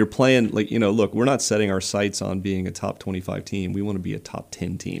you're playing, look, we're not setting our sights on being a top 25 team. We want to be a top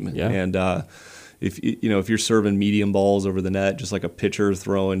 10 team. Yeah. And if you're serving medium balls over the net, just like a pitcher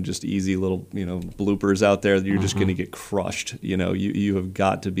throwing just easy little bloopers out there, you're just going to get crushed. You have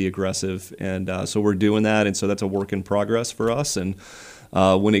got to be aggressive, and so we're doing that. And so that's a work in progress for us. And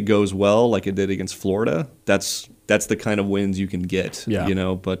when it goes well, like it did against Florida, that's the kind of wins you can get.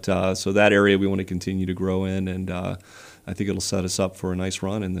 Yeah. But so that area we want to continue to grow in, and I think it'll set us up for a nice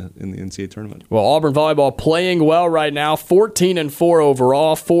run in the NCAA tournament. Well, Auburn volleyball playing well right now, 14-4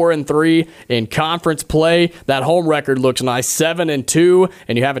 overall, 4-3 in conference play. That home record looks nice, 7-2,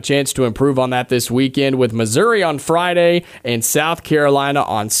 and you have a chance to improve on that this weekend with Missouri on Friday and South Carolina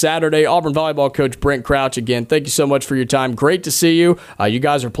on Saturday. Auburn volleyball coach Brent Crouch, again, thank you so much for your time. Great to see you. You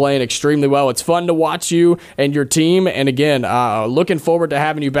guys are playing extremely well. It's fun to watch you and your team, and again, looking forward to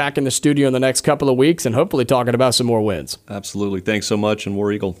having you back in the studio in the next couple of weeks and hopefully talking about some more wins. Absolutely. Thanks so much, and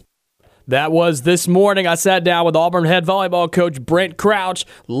War Eagle. That was this morning. I sat down with Auburn head volleyball coach Brent Crouch.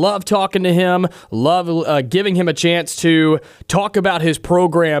 Love talking to him. Love giving him a chance to talk about his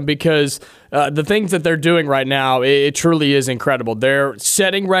program because the things that they're doing right now, it truly is incredible. They're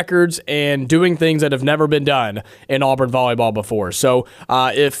setting records and doing things that have never been done in Auburn volleyball before. So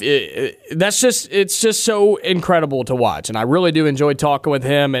it's just so incredible to watch, and I really do enjoy talking with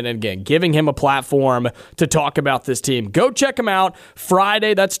him and again giving him a platform to talk about this team. Go check him out.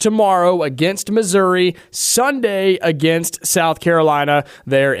 Friday, that's tomorrow, against Missouri. Sunday against South Carolina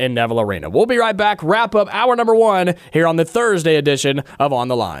there in Neville Arena. We'll be right back. Wrap up hour number 1 here on the Thursday edition of On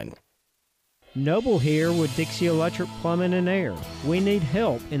the Line. Noble here with Dixie Electric Plumbing and Air. We need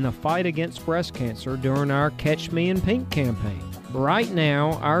help in the fight against breast cancer during our Catch Me in Pink campaign. Right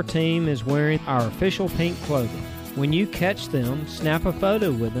now, our team is wearing our official pink clothing. When you catch them, snap a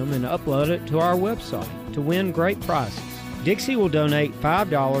photo with them and upload it to our website to win great prizes. Dixie will donate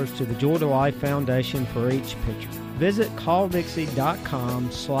 $5 to the Joy to Life Foundation for each picture. Visit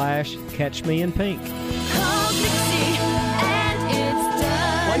calldixie.com/catchmeinpink. Call Dixie and it's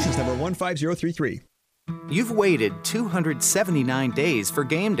done. License number 15033. You've waited 279 days for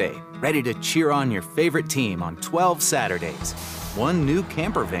game day, ready to cheer on your favorite team on 12 Saturdays. One new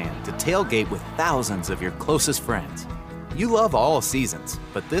camper van to tailgate with thousands of your closest friends. You love all seasons,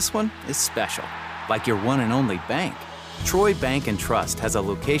 but this one is special, like your one and only bank. Troy Bank and Trust has a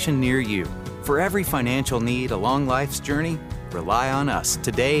location near you. For every financial need along life's journey, rely on us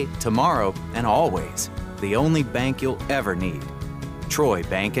today, tomorrow, and always. The only bank you'll ever need. Troy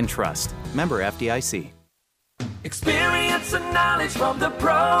Bank and Trust. Member FDIC. Experience and knowledge from the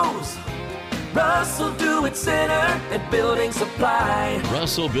pros. Russell Do-It Center at Building Supply.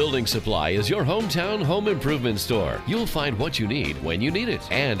 Russell Building Supply is your hometown home improvement store. You'll find what you need when you need it.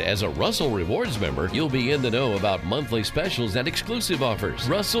 And as a Russell Rewards member, you'll be in the know about monthly specials and exclusive offers.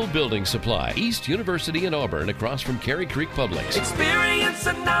 Russell Building Supply, East University in Auburn, across from Cary Creek Publix. Experience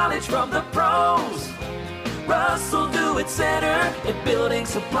and knowledge from the pros. Russell Do-It Center at Building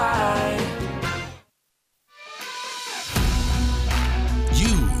Supply.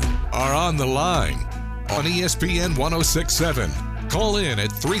 You are on the line on ESPN 1067. Call in at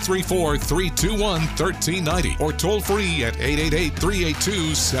 334-321-1390 or toll free at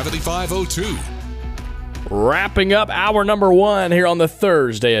 888-382-7502. Wrapping up hour number 1 here on the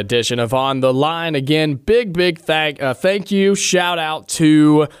Thursday edition of On the Line. Again, big thank you, shout out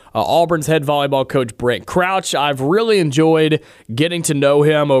to Auburn's head volleyball coach, Brent Crouch. I've really enjoyed getting to know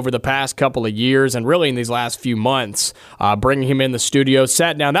him over the past couple of years and really in these last few months, bringing him in the studio.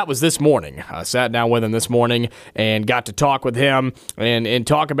 Sat down, that was this morning. Sat down with him this morning and got to talk with him and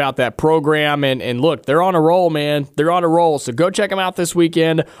talk about that program. And look, they're on a roll, man. They're on a roll. So go check them out this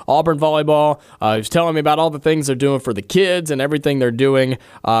weekend. Auburn Volleyball. He was telling me about all the things they're doing for the kids and everything they're doing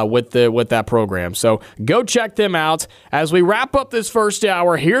with that program. So go check them out. As we wrap up this first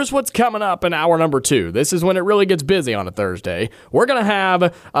hour, here's what's coming up in hour number 2. This is when it really gets busy on a Thursday. We're going to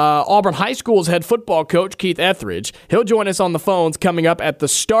have Auburn High School's head football coach, Keith Etheredge. He'll join us on the phones coming up at the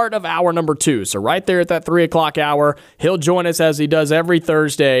start of hour number 2. So right there at that 3 o'clock hour, he'll join us as he does every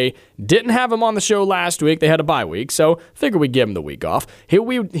Thursday. Didn't have him on the show last week. They had a bye week, so figured we'd give him the week off. He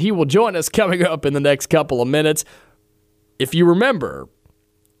will join us coming up in the next couple of minutes. If you remember,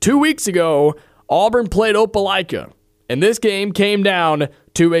 2 weeks ago, Auburn played Opelika, and this game came down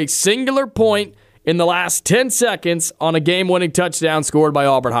to a singular point in the last 10 seconds on a game-winning touchdown scored by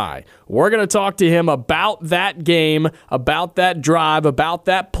Auburn High. We're going to talk to him about that game, about that drive, about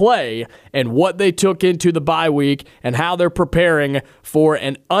that play, and what they took into the bye week and how they're preparing for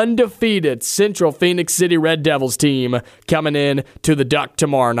an undefeated Central Phoenix City Red Devils team coming in to the Duck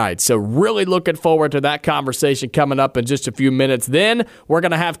tomorrow night. So really looking forward to that conversation coming up in just a few minutes. Then we're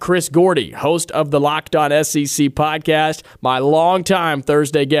going to have Chris Gordy, host of the Locked On SEC podcast, my longtime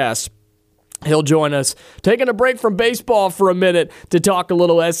Thursday guest. He'll join us, taking a break from baseball for a minute to talk a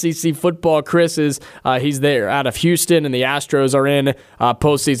little SEC football. Chris he's there out of Houston, and the Astros are in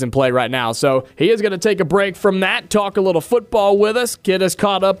postseason play right now. So he is going to take a break from that, talk a little football with us, get us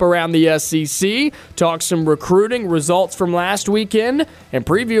caught up around the SEC, talk some recruiting results from last weekend, and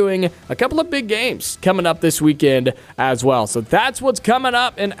previewing a couple of big games coming up this weekend as well. So that's what's coming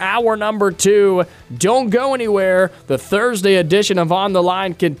up in hour number 2. Don't go anywhere. The Thursday edition of On the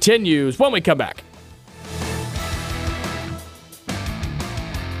Line continues when we come back.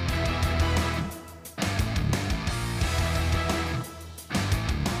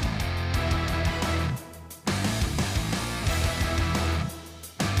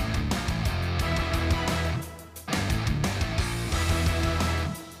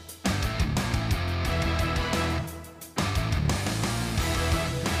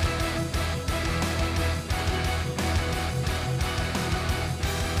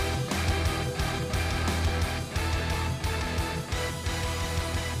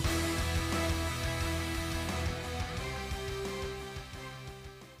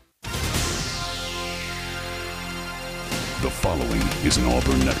 The following is an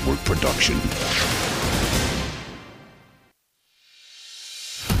Auburn Network production.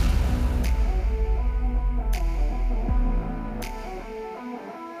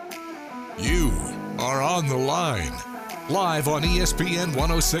 You are on the line. Live on ESPN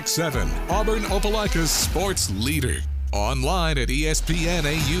 1067, Auburn-Opelika's sports leader. Online at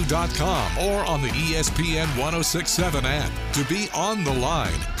espnau.com or on the ESPN 1067 app. To be on the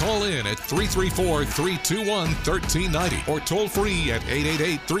line, call in at 334-321-1390 or toll free at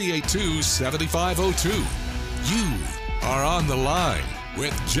 888-382-7502. You are on the line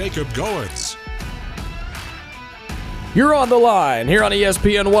with Jacob Goins. You're on the line here on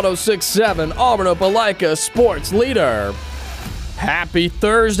ESPN 1067, Auburn-Opelika sports leader. Happy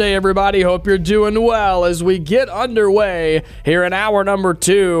Thursday, everybody. Hope you're doing well as we get underway here in hour number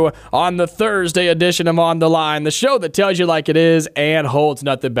 2 on the Thursday edition of On the Line, the show that tells you like it is and holds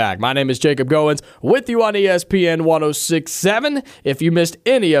nothing back. My name is Jacob Goins with you on ESPN 1067. If you missed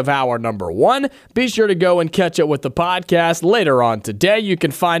any of hour number 1, be sure to go and catch up with the podcast later on today. You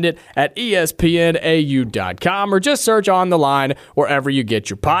can find it at espnau.com or just search On the Line wherever you get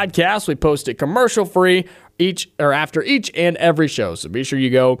your podcasts. We post it commercial free after each and every show. So be sure you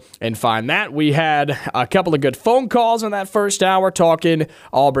go and find that. We had a couple of good phone calls in that first hour talking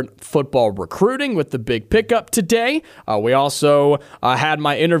Auburn football recruiting with the big pickup today. We also had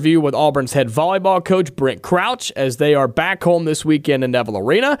my interview with Auburn's head volleyball coach, Brent, as they are back home this weekend in Neville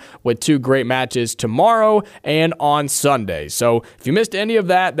Arena with 2 great matches tomorrow and on Sunday. So if you missed any of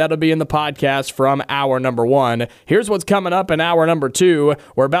that, that'll be in the podcast from hour number 1. Here's what's coming up in hour number 2.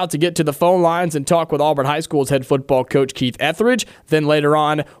 We're about to get to the phone lines and talk with Auburn High School's head football coach Keith Etheredge. Then later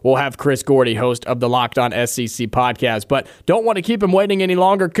on, we'll have Chris Gordy, host of the Locked On SEC podcast. But don't want to keep him waiting any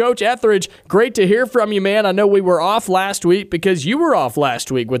longer. Coach Etheredge, great to hear from you, man. I know we were off last week because you were off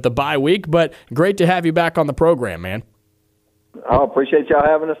last week with the bye week, but great to have you back on the program, man. I appreciate y'all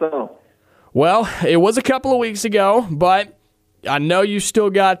having us on. Well, it was a couple of weeks ago, but I know you still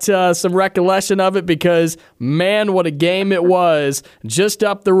got some recollection of it because, man, what a game it was just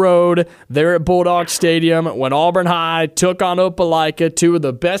up the road there at Bulldog Stadium when Auburn High took on Opelika, 2 of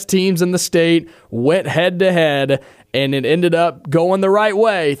the best teams in the state, went head-to-head, and it ended up going the right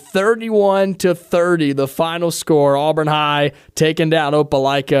way, 31-30, the final score. Auburn High taking down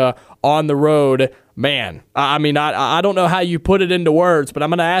Opelika on the road. Man, I mean, I don't know how you put it into words, but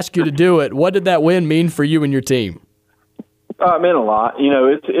I'm going to ask you to do it. What did that win mean for you and your team? It meant a lot. You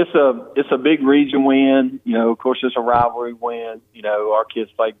know, it's a big region win. You know, of course, it's a rivalry win. You know, our kids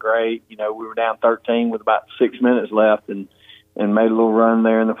played great. You know, we were down 13 with about 6 minutes left and made a little run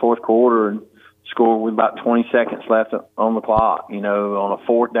there in the fourth quarter and scored with about 20 seconds left on the clock, you know, on a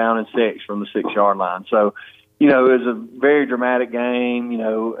 4th down and 6 from the 6-yard line. So, you know, it was a very dramatic game, you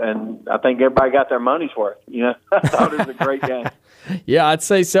know, and I think everybody got their money's worth, you know. I thought it was a great game. Yeah, I'd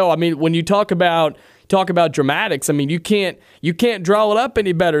say so. I mean, when you talk about dramatics, I mean, you can't draw it up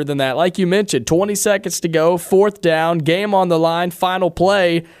any better than that. Like you mentioned, 20 seconds to go, 4th down, game on the line, final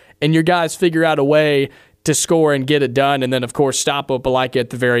play, and your guys figure out a way to score and get it done, and then, of course, stop Opelika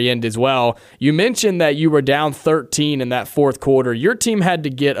at the very end as well. You mentioned that you were down 13 in that fourth quarter. Your team had to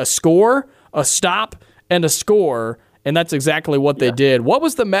get a score, a stop, and a score, and that's exactly what they did. What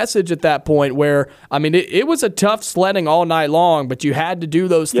was the message at that point where, I mean, it was a tough sledding all night long, but you had to do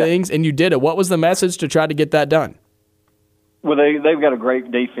those things, and you did it. What was the message to try to get that done? Well, they've got a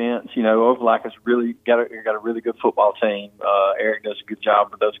great defense. You know, Opelika's really got a really good football team. Eric does a good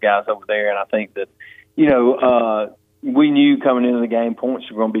job with those guys over there, and I think that, you know, we knew coming into the game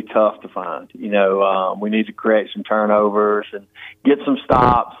points were going to be tough to find. You know, we need to create some turnovers and get some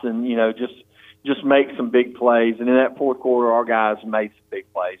stops and, you know, just make some big plays. And in that fourth quarter, our guys made some big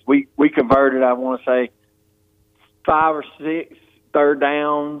plays. We converted, I want to say, 5 or 6 third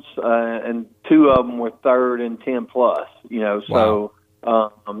downs, and 2 of them were 3rd and 10 plus, you know. Wow.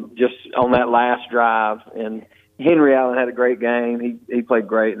 So just on that last drive. And Henry Allen had a great game. He played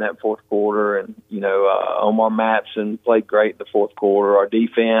great in that fourth quarter. And, you know, Omar Matson played great in the fourth quarter. Our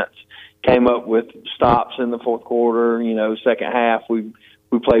defense came up with stops in the fourth quarter. You know, second half, we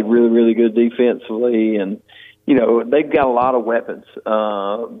played really, really good defensively. And, you know, they've got a lot of weapons.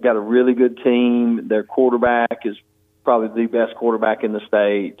 Got a really good team. Their quarterback is probably the best quarterback in the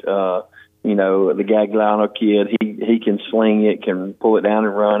state. You know, the Gagliano kid, he can sling it, can pull it down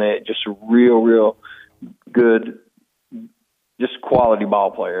and run it. Just a real good, just quality ball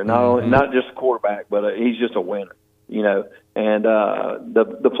player. Not just a quarterback, but he's just a winner, you know. And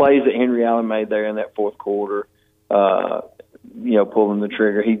the plays that Henry Allen made there in that fourth quarter, you know, pulling the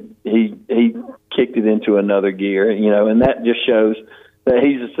trigger, he kicked it into another gear, you know, and that just shows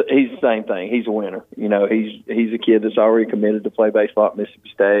he's the same thing. He's a winner. You know, he's a kid that's already committed to play baseball at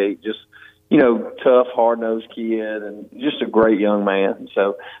Mississippi State. Just, you know, tough, hard-nosed kid, and just a great young man.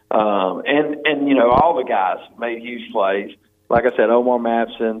 So, and you know, all the guys made huge plays. Like I said, Omar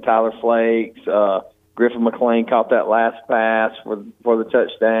Mapson, Tyler Flakes, Griffin McLean caught that last pass for the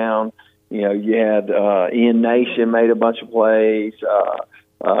touchdown. You know, you had Ian Nation made a bunch of plays.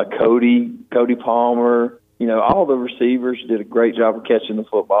 Cody Palmer. You know, all the receivers did a great job of catching the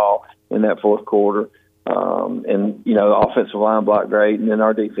football in that fourth quarter. And, you know, the offensive line blocked great, and then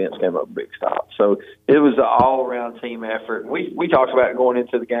our defense came up with big stops. So it was an all-around team effort. We talked about going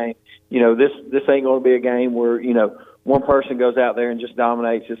into the game, you know, this ain't going to be a game where, you know, one person goes out there and just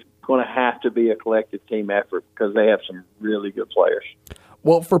dominates. It's going to have to be a collective team effort because they have some really good players.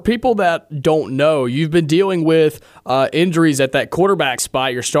 Well, for people that don't know, you've been dealing with injuries at that quarterback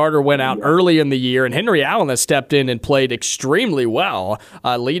spot. Your starter went out early in the year, and Henry Allen has stepped in and played extremely well,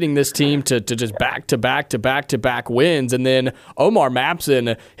 leading this team to just back-to-back wins. And then Omar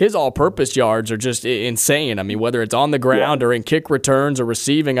Mapson, his all-purpose yards are just insane. I mean, whether it's on the ground or in kick returns or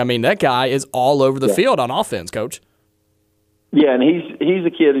receiving, I mean, that guy is all over the field on offense, Coach. Yeah, and he's a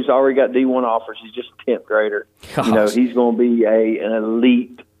kid who's already got D1 offers. He's just a 10th grader. Gosh. You know, he's going to be an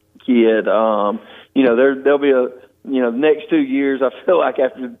elite kid. You know, there'll be the next 2 years. I feel like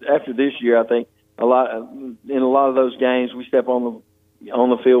after this year, I think in a lot of those games we step on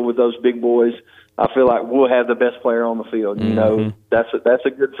the field with those big boys. I feel like we'll have the best player on the field. You know, that's a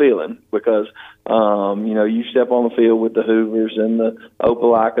good feeling because you know, you step on the field with the Hoovers and the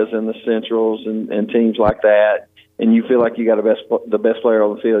Opelikas and the Centrals and teams like that. And you feel like you got the best player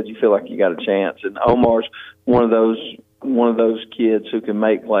on the field, you feel like you got a chance. And Omar's one of those kids who can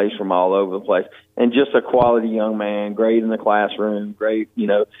make plays from all over the place, and just a quality young man, great in the classroom, great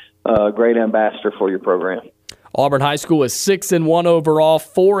ambassador for your program. Auburn High School is 6-1 overall,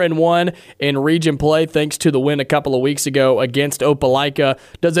 4-1 in region play, thanks to the win a couple of weeks ago against Opelika.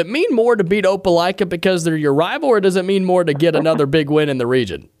 Does it mean more to beat Opelika because they're your rival, or does it mean more to get another big win in the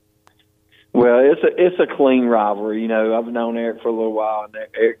region? Well, it's a clean rivalry. You know, I've known Eric for a little while, and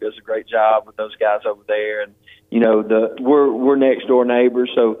Eric does a great job with those guys over there. And you know, we're next door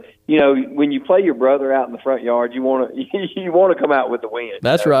neighbors, so you know, when you play your brother out in the front yard, you want to come out with the win.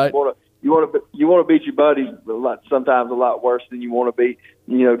 That's right. You want to beat your buddies sometimes a lot worse than you want to beat,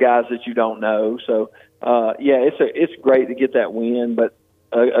 you know, guys that you don't know. So yeah, it's great to get that win, but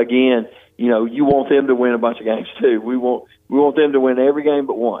again, you know, you want them to win a bunch of games too. We want them to win every game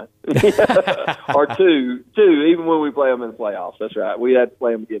but one, or two, even when we play them in the playoffs. That's right. We had to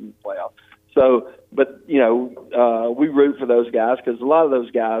play them again in the playoffs. So, but you know, we root for those guys because a lot of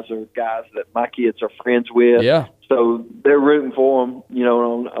those guys are guys that my kids are friends with. Yeah. So they're rooting for them, you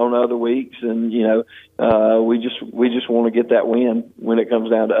know, on other weeks, and you know, we just want to get that win when it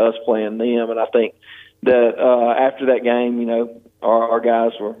comes down to us playing them. And I think that after that game, you know, our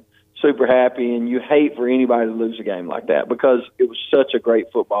guys were super happy, and you hate for anybody to lose a game like that because it was such a great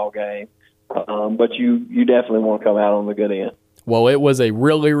football game. But you definitely want to come out on the good end. Well, it was a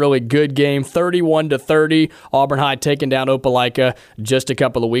really, really good game, 31-30. Auburn High taking down Opelika just a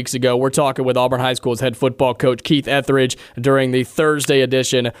couple of weeks ago. We're talking with Auburn High School's head football coach, Keith Etheredge, during the Thursday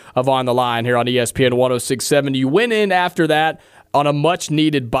edition of On the Line here on ESPN 106.7. You went in after that on a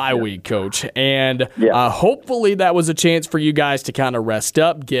much-needed bye week, Coach. And hopefully that was a chance for you guys to kind of rest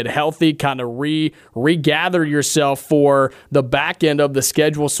up, get healthy, kind of regather yourself for the back end of the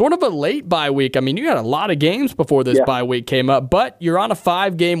schedule. Sort of a late bye week. I mean, you had a lot of games before this bye week came up, but you're on a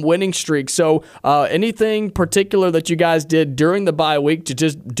 5-game winning streak. So anything particular that you guys did during the bye week to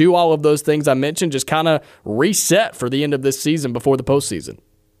just do all of those things I mentioned, just kind of reset for the end of this season before the postseason?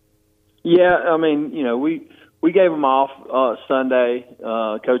 Yeah, I mean, you know, we gave them off Sunday.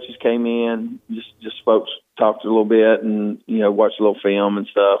 Coaches came in, just folks talked a little bit and, you know, watched a little film and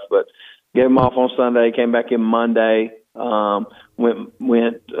stuff. But gave them off on Sunday, came back in Monday, went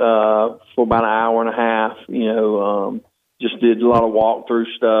for about an hour and a half, you know, just did a lot of walkthrough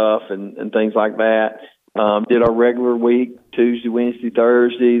stuff and things like that. Did our regular week, Tuesday, Wednesday,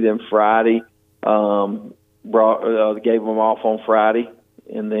 Thursday, then Friday. Gave them off on Friday,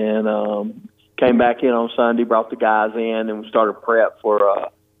 and then came back in on Sunday, brought the guys in, and we started prep for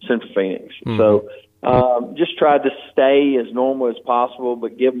Central Phoenix. Mm-hmm. So just tried to stay as normal as possible,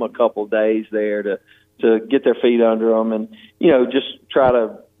 but give them a couple of days there to get their feet under them and, you know, just try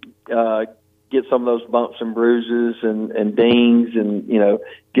to get some of those bumps and bruises and dings and, you know,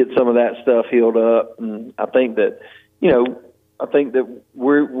 get some of that stuff healed up. And I think that, you know,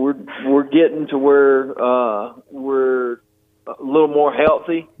 we're getting to where we're a little more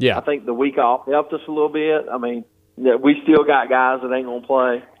healthy. Yeah. I think the week off helped us a little bit. I mean, we still got guys that ain't gonna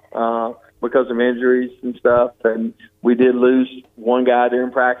play because of injuries and stuff. And we did lose one guy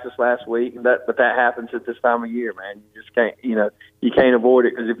during practice last week. But that happens at this time of year, man. You just can't, you can't avoid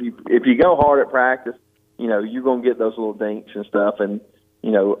it, because if you go hard at practice, you're gonna get those little dinks and stuff. And I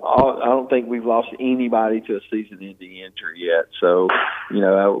don't think we've lost anybody to a season-ending injury yet. So,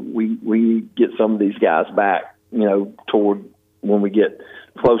 we get some of these guys back, toward when we get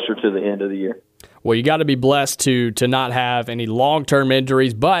closer to the end of the year. Well, you got to be blessed to not have any long-term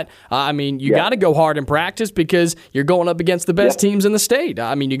injuries, but you got to go hard in practice because you're going up against the best teams in the state.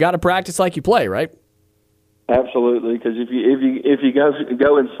 You got to practice like you play, right? Absolutely, because if you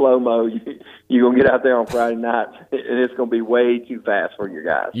go in slow mo, you're gonna get out there on Friday night, and it's gonna be way too fast for your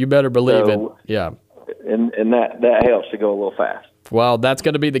guys. You better believe it. Yeah, and that helps to go a little fast. Well, that's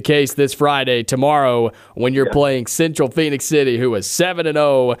going to be the case this Friday. Tomorrow, when you're playing Central Phoenix City, who is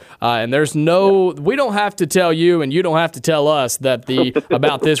 7-0, and there's we don't have to tell you, and you don't have to tell us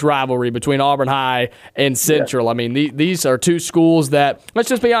about this rivalry between Auburn High and Central. These are two schools that, let's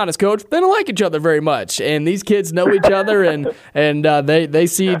just be honest, Coach, they don't like each other very much, and these kids know each other, and they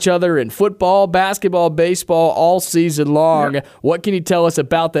see each other in football, basketball, baseball all season long. Yeah. What can you tell us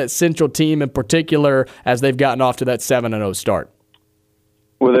about that Central team in particular as they've gotten off to that 7-0 start?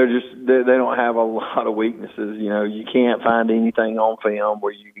 Well, they don't have a lot of weaknesses. You can't find anything on film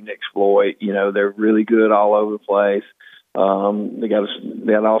where you can exploit. They're really good all over the place. They got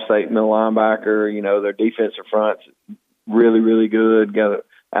an all-state middle linebacker. Their defensive front's really, really good. Got an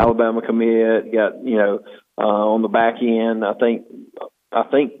Alabama commit. Got on the back end, I think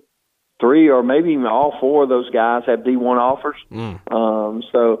 3 or maybe even all 4 of those guys have D1 offers.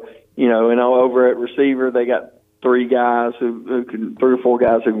 So and over at receiver, they got 3 guys who can, 3 or 4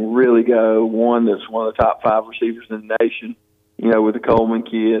 guys who can really go. One that's one of the top 5 receivers in the nation, with the Coleman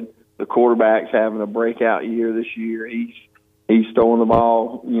kid. The quarterback's having a breakout year this year. He's throwing the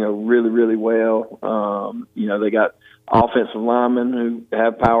ball, really, really well. They got offensive linemen who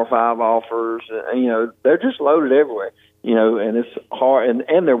have Power 5 offers. They're just loaded everywhere, and it's hard.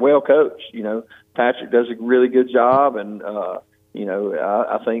 And they're well coached. Patrick does a really good job, and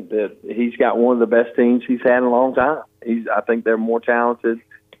I think that he's got one of the best teams he's had in a long time. I think they're more talented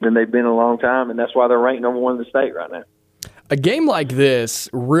than they've been in a long time, and that's why they're ranked number 1 in the state right now. A game like this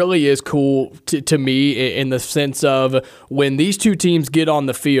really is cool to me in the sense of when these two teams get on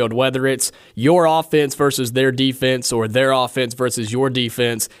the field, whether it's your offense versus their defense or their offense versus your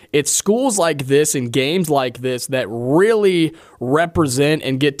defense, it's schools like this and games like this that really represent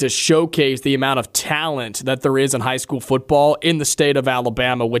and get to showcase the amount of talent that there is in high school football in the state of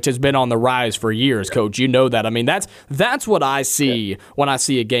Alabama, which has been on the rise for years, Coach. You know that. That's what I see when I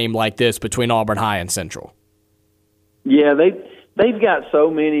see a game like this between Auburn High and Central. Yeah, they've got so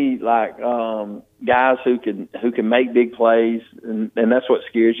many guys who can make big plays, and that's what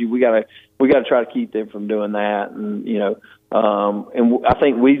scares you. We gotta try to keep them from doing that, and and I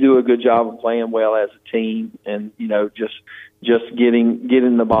think we do a good job of playing well as a team, and just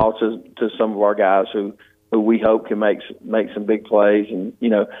getting the ball to some of our guys who we hope can make some big plays, and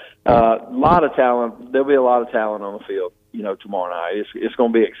a lot of talent. There'll be a lot of talent on the field, tomorrow night. It's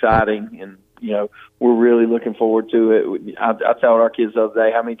going to be exciting, and we're really looking forward to it. I told our kids the other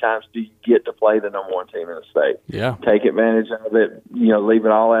day, how many times do you get to play the number 1 team in the state? Yeah. Take advantage of it, leave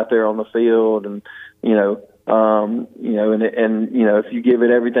it all out there on the field, and, if you give it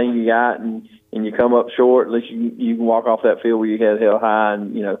everything you got and you come up short, at least you can walk off that field with your head held high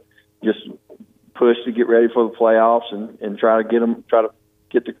and, just push to get ready for the playoffs and try to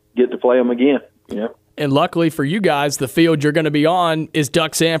get to play them again, And luckily for you guys, the field you're going to be on is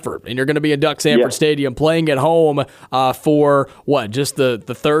Duck Sanford, and you're going to be at Duck Sanford Stadium playing at home for just the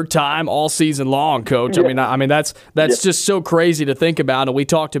 3rd time all season long, Coach. Yeah. That's just so crazy to think about, and we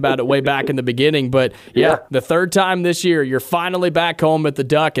talked about it way back in the beginning. But the 3rd time this year, you're finally back home at the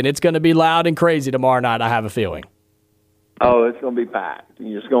Duck, and it's going to be loud and crazy tomorrow night. I have a feeling. Oh, it's going to be packed.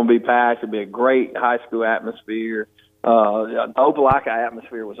 It's going to be packed. It'll be a great high school atmosphere. The Opelika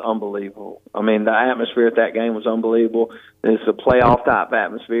atmosphere was unbelievable. The atmosphere at that game was unbelievable. It's a playoff type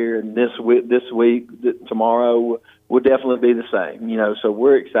atmosphere, and this week, tomorrow will definitely be the same. So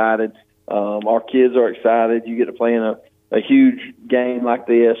we're excited. Our kids are excited. You get to play in a huge game like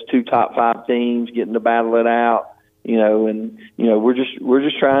this, 2 top 5 teams getting to battle it out. We're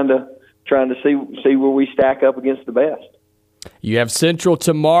just trying to see where we stack up against the best. You have Central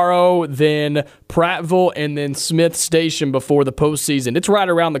tomorrow, then Prattville, and then Smith Station before the postseason. It's right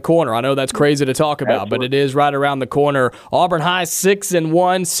around the corner. I know that's crazy to talk about, but it is right around the corner. Auburn High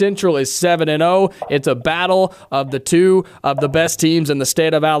 6-1, Central is 7-0. It's a battle of the two of the best teams in the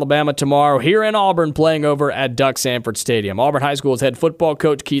state of Alabama tomorrow here in Auburn, playing over at Duck Sanford Stadium. Auburn High School's head football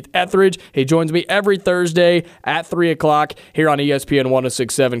coach Keith Etheredge. He joins me every Thursday at 3 o'clock here on ESPN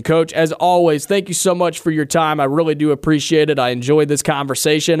 106.7. Coach, as always, thank you so much for your time. I really do appreciate it. I enjoyed this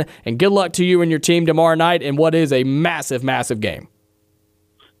conversation, and good luck to you and your team tomorrow night in what is a massive, massive game.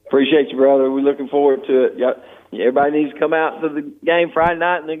 Appreciate you, brother. We're looking forward to it. Yep. Everybody needs to come out to the game Friday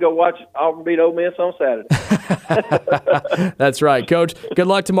night and then go watch Auburn beat Ole Miss on Saturday. That's right, Coach. Good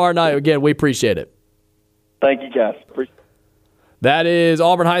luck tomorrow night. Again, we appreciate it. Thank you, guys. Appreciate it. That is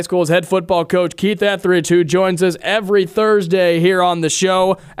Auburn High School's head football coach, Keith Etheredge, who joins us every Thursday here on the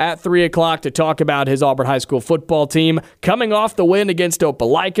show at 3 o'clock to talk about his Auburn High School football team coming off the win against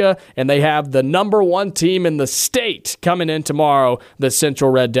Opelika, and they have the #1 team in the state coming in tomorrow, the Central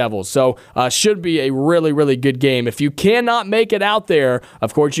Red Devils. So should be a really, really good game. If you cannot make it out there,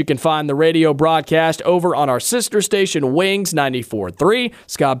 of course, you can find the radio broadcast over on our sister station, Wings 94.3.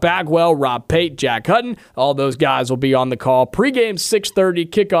 Scott Bagwell, Rob Pate, Jack Hutton, all those guys will be on the call. Pre-game 6:30,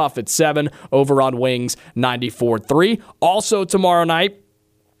 kickoff at 7 over on Wings 94.3. Also tomorrow night,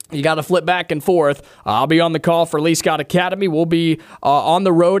 you got to flip back and forth. I'll be on the call for Lee Scott Academy. We'll be on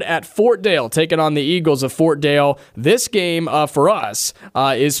the road at Fort Dale, taking on the Eagles of Fort Dale. This game for us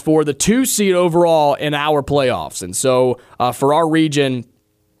is for the 2 seed overall in our playoffs. And so for our region,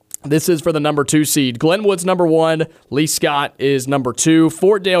 this is for the #2 seed. Glenwood's #1. Lee Scott is #2.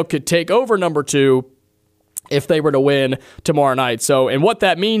 Fort Dale could take over #2 if they were to win tomorrow night. So, and what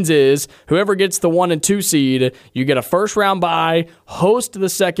that means is whoever gets the 1 and 2 seed, you get a first round bye, host the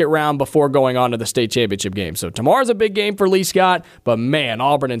second round before going on to the state championship game. So tomorrow's a big game for Lee Scott, but man,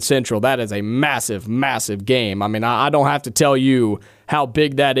 Auburn and Central, that is a massive, massive game. I mean, I don't have to tell you how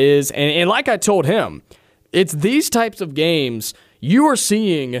big that is. And like I told him, it's these types of games you are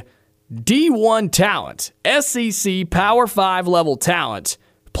seeing D1 talent, SEC Power 5 level talent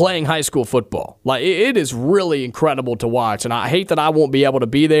playing high school football. Like, it is really incredible to watch, and I hate that I won't be able to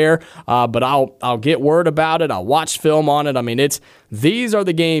be there, but I'll get word about it. I'll watch film on it. I mean, these are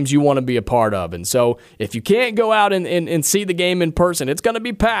the games you want to be a part of, and so if you can't go out and see the game in person, it's going to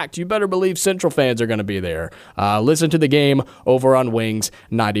be packed. You better believe Central fans are going to be there. Listen to the game over on Wings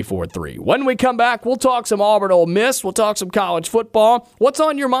 94.3. When we come back, we'll talk some Auburn-Ole Miss. We'll talk some college football. What's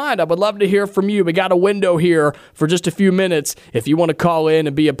on your mind? I would love to hear from you. We got a window here for just a few minutes. If you want to call in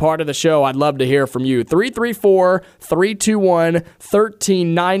and be a part of the show, I'd love to hear from you.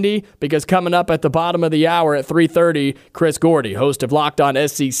 334-321-1390, because coming up at the bottom of the hour at 3:30, Chris Gordy, host of Locked On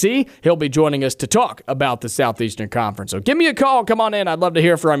SEC, he'll be joining us to talk about the Southeastern Conference. So give me a call. Come on in. I'd love to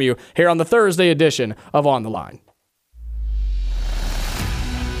hear from you here on the Thursday edition of On the Line.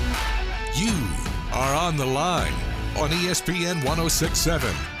 You are on the line on ESPN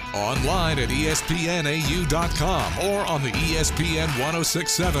 106.7. Online at espnau.com or on the ESPN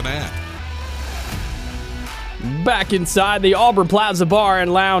 106.7 app. Back inside the Auburn Plaza Bar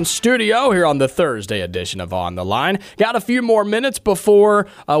and Lounge studio here on the Thursday edition of On the Line. Got a few more minutes before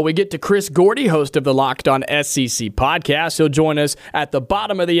we get to Chris Gordy, host of the Locked On SEC podcast. He'll join us at the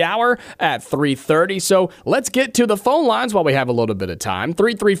bottom of the hour at 3:30. So let's get to the phone lines while we have a little bit of time.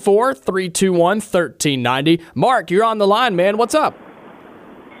 334-321-1390. Mark, you're on the line, man. What's up?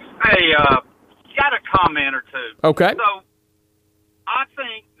 Hey, got a comment or two. Okay. So, I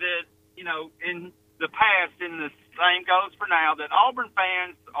think that, in the past, and the same goes for now, that Auburn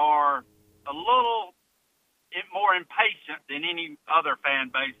fans are a little more impatient than any other fan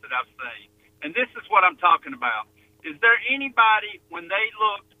base that I've seen. And this is what I'm talking about. Is there anybody, when they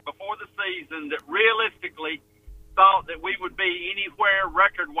looked before the season, that realistically thought that we would be anywhere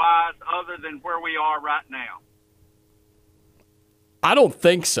record-wise other than where we are right now? I don't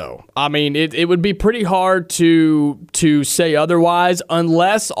think so. I mean, it would be pretty hard to say otherwise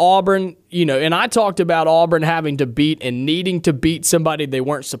unless Auburn, and I talked about Auburn having to beat and needing to beat somebody they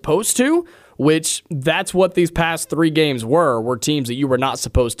weren't supposed to, which that's what these past 3 games were teams that you were not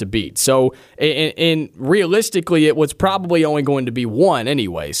supposed to beat. So, and realistically, it was probably only going to be 1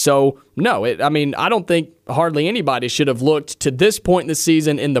 anyway. So, no, I don't think hardly anybody should have looked to this point in the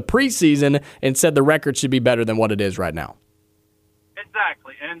season in the preseason and said the record should be better than what it is right now.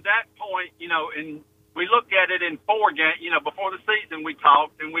 Exactly. And that point, and we looked at it in 4 games, before the season we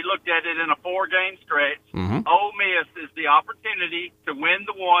talked, and we looked at it in a 4-game stretch. Mm-hmm. Ole Miss is the opportunity to win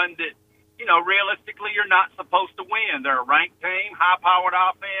the one that, realistically you're not supposed to win. They're a ranked team, high-powered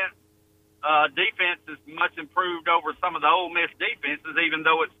offense. defense is much improved over some of the Ole Miss defenses, even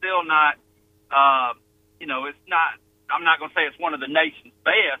though it's still not, it's not. I'm not going to say it's one of the nation's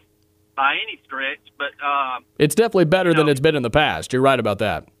best by any stretch, but it's definitely better than it's been in the past. You're right about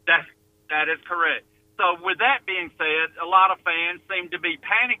that. That is correct. So with that being said, a lot of fans seem to be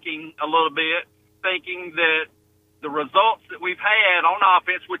panicking a little bit, thinking that the results that we've had on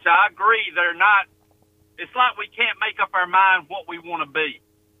offense, which I agree, they're not. It's like we can't make up our mind what we want to be.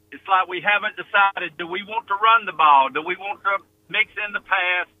 It's like we haven't decided, do we want to run the ball? Do we want to mix in the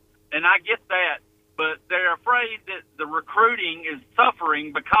pass? And I get that. But they're afraid that the recruiting is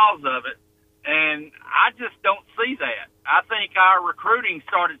suffering because of it, and I just don't see that. I think our recruiting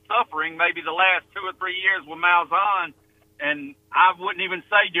started suffering maybe the last 2 or 3 years with Malzahn, and I wouldn't even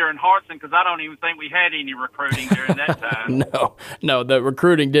say during Hartson because I don't even think we had any recruiting during that time. No, the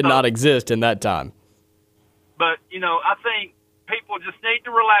recruiting did not exist in that time. But, I think people just need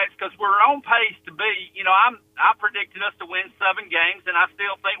to relax because we're on pace to be, I predicted us to win 7 games, and I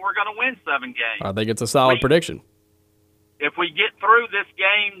still think we're going to win 7 games. I think it's a solid prediction. If we get through this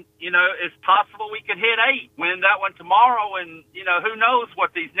game, it's possible we could hit 8, win that one tomorrow, and, who knows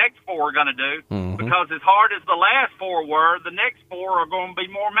what these next 4 are going to do. Mm-hmm. Because as hard as the last 4 were, the next 4 are going to be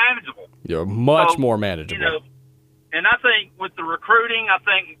more manageable. You're much more manageable. And I think with the recruiting, I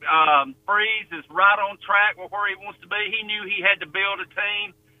think Freeze is right on track with where he wants to be. He knew he had to build a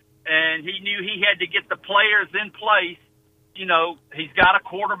team, and he knew he had to get the players in place. He's got a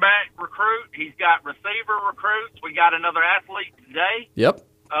quarterback recruit. He's got receiver recruits. We got another athlete today. Yep.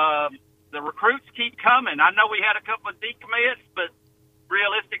 The recruits keep coming. I know we had a couple of decommits, but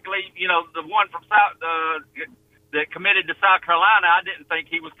realistically, the one from South that committed to South Carolina, I didn't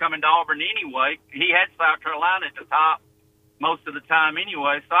think he was coming to Auburn anyway. He had South Carolina at the top most of the time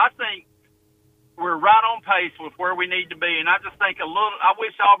anyway. So I think we're right on pace with where we need to be. And I just think I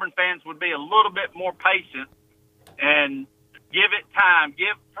wish Auburn fans would be a little bit more patient and give it time,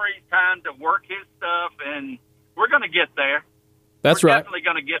 give Freeze time to work his stuff, and we're going to get there. That's we're right. Definitely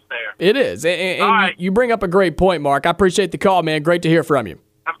going to get there. It is. And all right. You bring up a great point, Mark. I appreciate the call, man. Great to hear from you.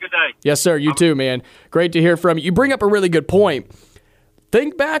 Have a good day. Yes, sir. You too, man. Great to hear from you. You bring up a really good point.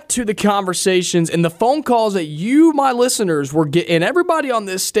 Think back to the conversations and the phone calls that you, my listeners, were getting, and everybody on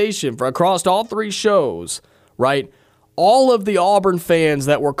this station for across all 3 shows, right? All of the Auburn fans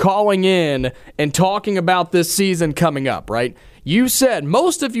that were calling in and talking about this season coming up, right?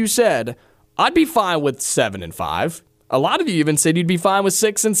 Most of you said, I'd be fine with 7-5. A lot of you even said you'd be fine with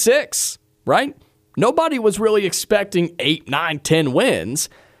 6-6, right? Nobody was really expecting 8, 9, 10 wins.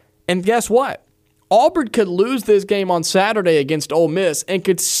 And guess what? Auburn could lose this game on Saturday against Ole Miss and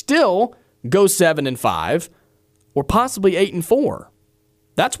could still go 7-5 or possibly 8-4.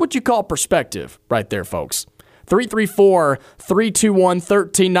 That's what you call perspective right there, folks.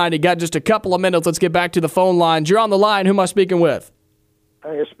 334-321-1390. Got just a couple of minutes. Let's get back to the phone lines. You're on the line. Who am I speaking with?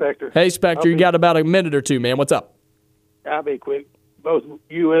 Hey, Spectre. Hey, Spectre. You got about a minute or 2, man. What's up? I'll be quick. Both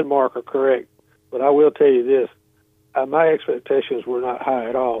you and Mark are correct. But I will tell you this. My expectations were not high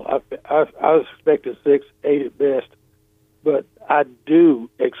at all. I was expecting 6, 8 at best. But I do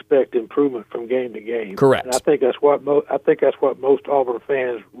expect improvement from game to game. Correct. And I think that's what most Auburn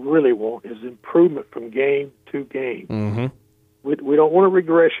fans really want is improvement from game to game. Mm-hmm. We don't want a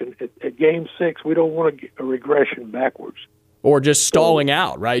regression. At game 6, we don't want a regression backwards. Or just stalling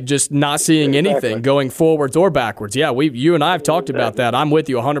out, right? Just not seeing anything going forwards or backwards. Yeah, you and I have talked about that. I'm with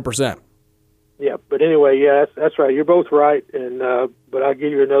you 100%. Yeah, but anyway, yeah, that's right. You're both right, and but I'll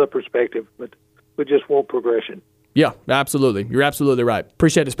give you another perspective. But we just want progression. Yeah, absolutely. You're absolutely right.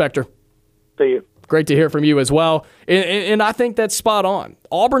 Appreciate it, Spectre. See you. Great to hear from you as well. And I think that's spot on.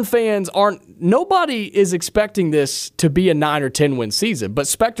 Auburn fans nobody is expecting this to be a 9 or 10 win season, but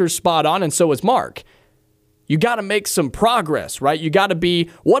Spectre's spot on, and so is Mark. You got to make some progress, right? You got to be,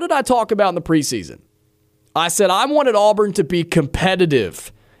 what did I talk about in the preseason? I said I wanted Auburn to be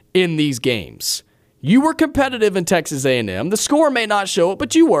competitive in these games. You were competitive in Texas A&M. The score may not show it,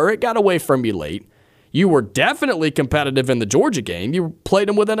 but you were. It got away from you late. You were definitely competitive in the Georgia game. You played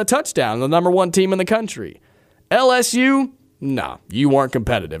them within a touchdown, the #1 team in the country. LSU, no, you weren't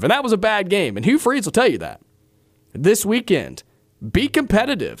competitive. And that was a bad game. And Hugh Freeze will tell you that. This weekend, be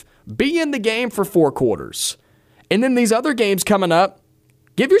competitive. Be in the game for 4 quarters. And then these other games coming up,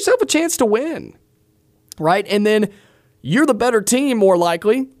 give yourself a chance to win. Right? And then you're the better team, more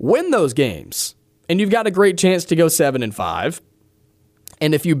likely. Win those games. And you've got a great chance to go 7-5.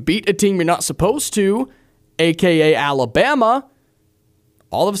 And if you beat a team you're not supposed to, a.k.a. Alabama,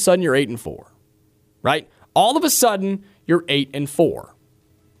 all of a sudden you're 8-4, right? All of a sudden you're 8-4.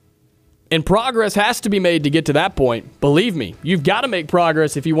 And progress has to be made to get to that point. Believe me, you've got to make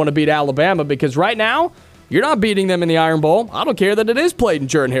progress if you want to beat Alabama, because right now, you're not beating them in the Iron Bowl. I don't care that it is played in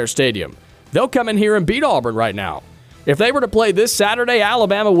Jordan-Hare Stadium. They'll come in here and beat Auburn right now. If they were to play this Saturday,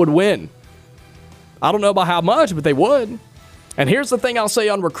 Alabama would win. I don't know about how much, but they would. And here's the thing I'll say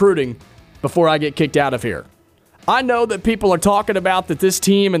on recruiting before I get kicked out of here. I know that people are talking about that this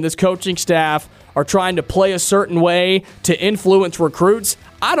team and this coaching staff are trying to play a certain way to influence recruits.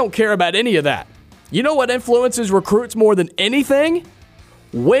 I don't care about any of that. You know what influences recruits more than anything?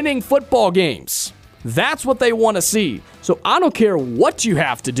 Winning football games. That's what they want to see. So I don't care what you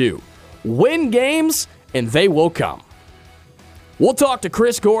have to do. Win games, and they will come. We'll talk to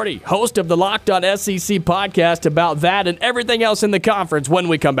Chris Gordy, host of the Locked On SEC podcast, about that and everything else in the conference when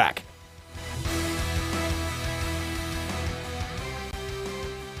we come back.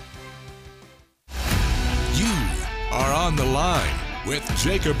 You are on the line with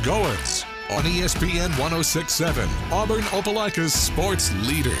Jacob Goins on ESPN 106.7, Auburn-Opelika's sports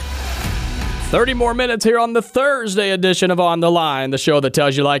leader. 30 more minutes here on the Thursday edition of On the Line, the show that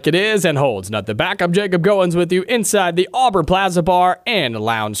tells you like it is and holds nothing back. I'm Jacob Goins with you inside the Auburn Plaza Bar and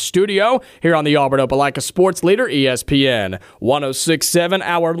Lounge Studio here on the Auburn-Opelika Sports Leader, ESPN 106.7.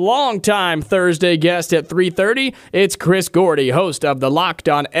 Our longtime Thursday guest at 3:30, it's Chris Gordy, host of the Locked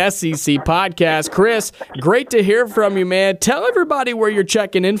On SEC podcast. Chris, great to hear from you, man. Tell everybody where you're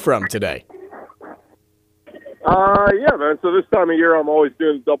checking in from today. Yeah, man. So this time of year, I'm always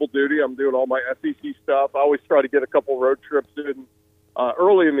doing double duty. I'm doing all my SEC stuff. I always try to get a couple road trips in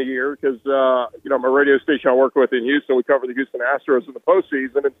early in the year because, my radio station I work with in Houston, we cover the Houston Astros in the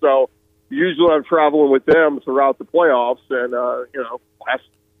postseason. And so usually I'm traveling with them throughout the playoffs. And, last,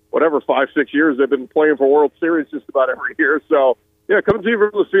 5-6 years, they've been playing for World Series just about every year. So, coming to you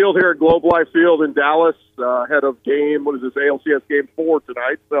from the field here at Globe Life Field in Dallas, ahead of ALCS Game 4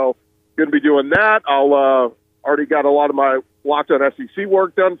 tonight. So going to be doing that. I'll already got a lot of my Locked On SEC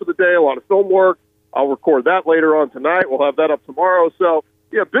work done for the day, a lot of film work. I'll record that later on tonight. We'll have that up tomorrow. So,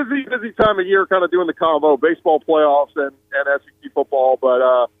 busy time of year kind of doing the combo, baseball playoffs and SEC football.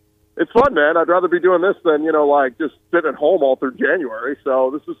 But it's fun, man. I'd rather be doing this than, just sitting at home all through January. So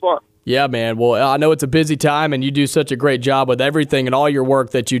this is fun. Yeah, man. Well, I know it's a busy time, and you do such a great job with everything and all your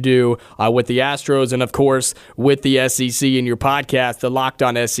work that you do with the Astros and, of course, with the SEC and your podcast, the Locked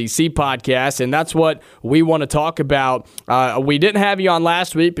On SEC podcast, and that's what we want to talk about. We didn't have you on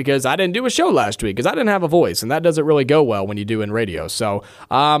last week because I didn't do a show last week because I didn't have a voice, and that doesn't really go well when you do in radio. So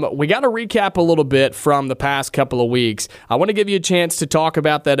we got to recap a little bit from the past couple of weeks. I want to give you a chance to talk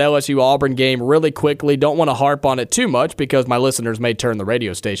about that LSU-Auburn game really quickly. Don't want to harp on it too much because my listeners may turn the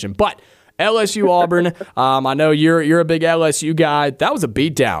radio station, but LSU Auburn, I know you're a big LSU guy. That was a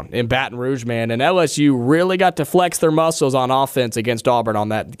beatdown in Baton Rouge, man, and LSU really got to flex their muscles on offense against Auburn on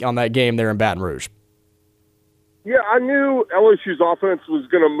that game there in Baton Rouge. Yeah, I knew LSU's offense was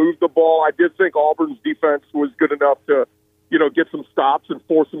going to move the ball. I did think Auburn's defense was good enough to, get some stops and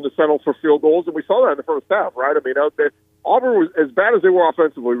force them to settle for field goals, and we saw that in the first half, right? I mean, Auburn was, as bad as they were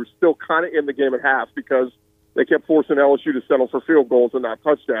offensively, were still kind of in the game at half because they kept forcing LSU to settle for field goals and not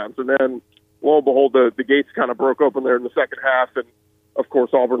touchdowns. And then, lo and behold, the gates kind of broke open there in the second half. And, of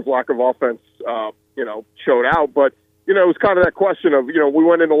course, Auburn's lack of offense, showed out. But, it was kind of that question of, we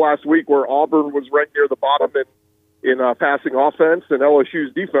went into last week where Auburn was right near the bottom in passing offense, and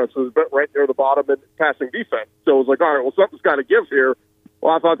LSU's defense was right near the bottom in passing defense. So it was like, all right, well, something's got to give here.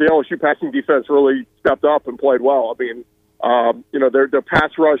 Well, I thought the LSU passing defense really stepped up and played well. I mean, their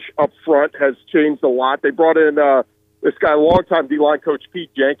pass rush up front has changed a lot. They brought in this guy, longtime D-line coach Pete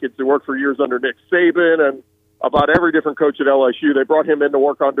Jenkins, who worked for years under Nick Saban and about every different coach at LSU. They brought him in to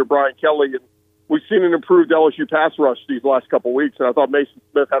work under Brian Kelly, and we've seen an improved LSU pass rush these last couple of weeks, and I thought Mason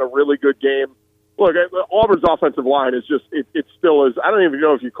Smith had a really good game. Look, Auburn's offensive line is just, it still is, I don't even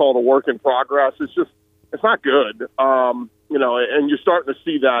know if you call it a work in progress. It's not good. And you're starting to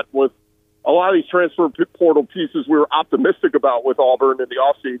see that with a lot of these transfer portal pieces we were optimistic about with Auburn in the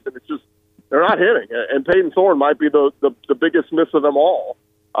offseason. It's just, they're not hitting. And Peyton Thorne might be the biggest miss of them all.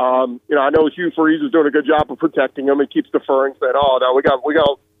 I know Hugh Freeze is doing a good job of protecting him. He keeps deferring, saying, "Oh, no, we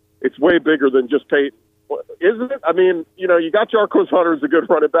got, it's way bigger than just Peyton." Isn't it? I mean, you got Jarquez Hunter as a good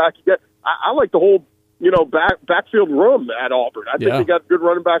running back. I like the whole, backfield room at Auburn. I think they got good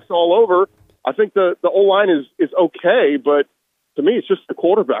running backs all over. I think the O-line is okay, but to me, it's just the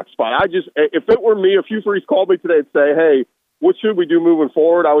quarterback spot. If it were me, if Hugh Freeze called me today and say, "Hey, what should we do moving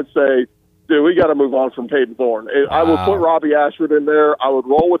forward?" I would say, "Dude, we got to move on from Peyton Thorne." I would put Robbie Ashford in there. I would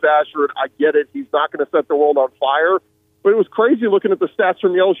roll with Ashford. I get it. He's not going to set the world on fire. But it was crazy looking at the stats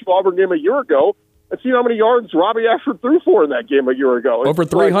from the LSU-Auburn game a year ago. and see how many yards Robbie Ashford threw for in that game a year ago. Over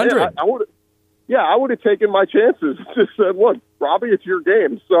 300. I would have taken my chances. Just said, look, Robbie, it's your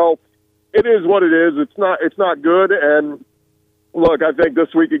game. So it is what it is. It's not good. And look, I think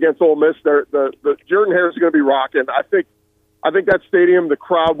this week against Ole Miss, the Jordan Hare is going to be rocking. I think that stadium, the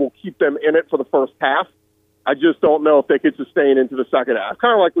crowd will keep them in it for the first half. I just don't know if they could sustain into the second half.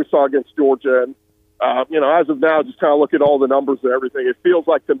 Kind of like we saw against Georgia. And, as of now, just kind of look at all the numbers and everything. It feels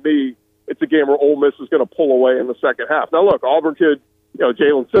like to me it's a game where Ole Miss is going to pull away in the second half. Now, look, Auburn could,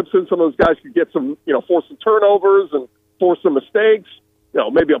 Jalen Simpson, some of those guys could get some, force some turnovers and force some mistakes.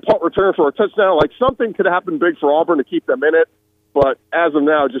 Maybe a punt return for a touchdown. Like something could happen big for Auburn to keep them in it. But as of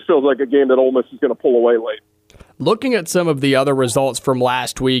now, it just feels like a game that Ole Miss is going to pull away late. Looking at some of the other results from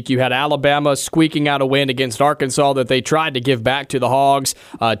last week, you had Alabama squeaking out a win against Arkansas that they tried to give back to the Hogs.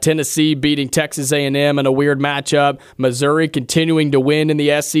 Tennessee beating Texas A&M in a weird matchup. Missouri continuing to win in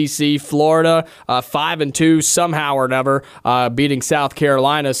the SEC. Florida 5-2 somehow or another beating South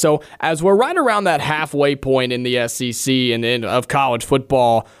Carolina. So as we're right around that halfway point in the SEC and of college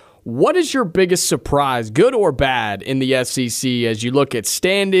football, what is your biggest surprise, good or bad, in the SEC as you look at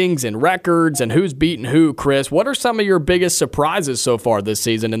standings and records and who's beaten who, Chris? What are some of your biggest surprises so far this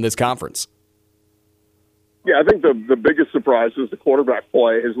season in this conference? Yeah, I think the biggest surprise is the quarterback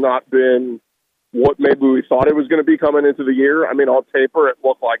play has not been what maybe we thought it was going to be coming into the year. I mean, on paper, it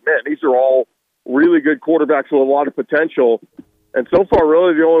looked like, man, these are all really good quarterbacks with a lot of potential. And so far,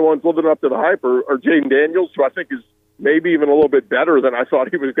 really, the only ones living up to the hype are Jaden Daniels, who I think is maybe even a little bit better than I thought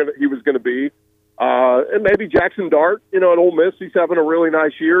he was going to be. And maybe Jackson Dart, at Ole Miss, he's having a really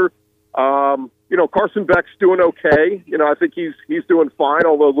nice year. Carson Beck's doing okay. I think he's doing fine,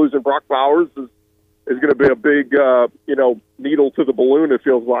 although losing Brock Bowers is going to be a big, needle to the balloon, it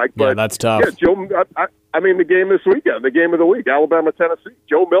feels like. But, yeah, that's tough. Yeah, Joe, the game this weekend, the game of the week, Alabama-Tennessee.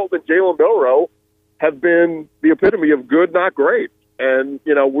 Joe Milton and Jalen Milroe have been the epitome of good, not great. And,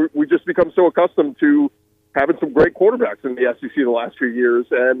 we just become so accustomed to having some great quarterbacks in the SEC the last few years.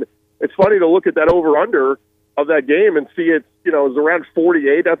 And it's funny to look at that over-under of that game and see it was around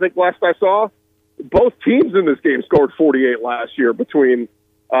 48, I think, last I saw. Both teams in this game scored 48 last year between,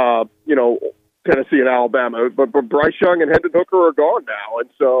 Tennessee and Alabama. But Bryce Young and Hendon Hooker are gone now. And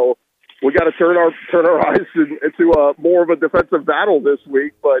so we got to turn our eyes into more of a defensive battle this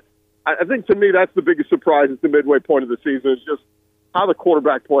week. But I think, to me, that's the biggest surprise at the midway point of the season is just how the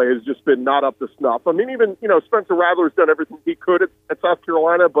quarterback play has just been not up to snuff. I mean, even, Spencer Rattler's done everything he could at South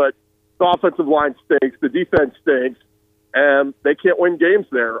Carolina, but the offensive line stinks, the defense stinks, and they can't win games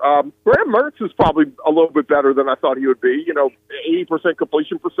there. Graham Mertz is probably a little bit better than I thought he would be. 80%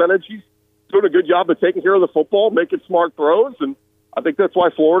 completion percentage. He's doing a good job of taking care of the football, making smart throws, and I think that's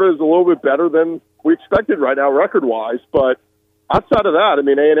why Florida is a little bit better than we expected right now record-wise. But outside of that, I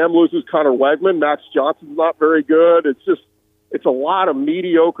mean, A&M loses Connor Wegman. Max Johnson's not very good. It's a lot of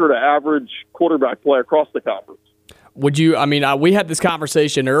mediocre to average quarterback play across the conference. We had this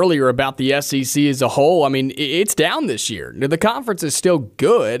conversation earlier about the SEC as a whole. I mean, it's down this year. The conference is still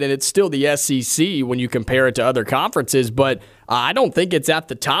good, and it's still the SEC when you compare it to other conferences, but I don't think it's at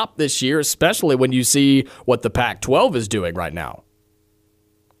the top this year, especially when you see what the Pac-12 is doing right now.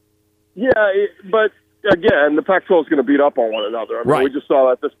 Yeah, but again, the Pac-12 is going to beat up on one another. I mean, right. We just saw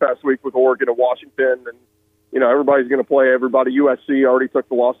that this past week with Oregon and Washington, and everybody's going to play everybody. USC already took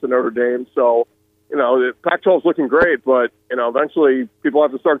the loss to Notre Dame. So, the Pac-12 is looking great, but, eventually people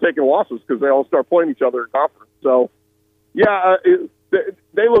have to start taking losses because they all start playing each other in conference. So, yeah,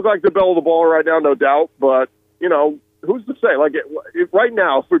 they look like the belle of the ball right now, no doubt. But, who's to say? Like, right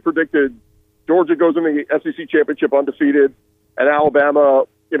now, if we predicted Georgia goes in the SEC championship undefeated and Alabama,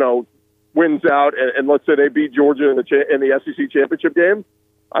 wins out, and let's say they beat Georgia in the SEC championship game,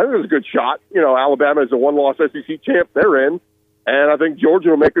 I think there's a good shot. Alabama is a one-loss SEC champ. They're in. And I think Georgia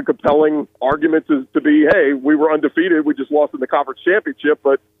will make a compelling argument to be, hey, we were undefeated. We just lost in the conference championship.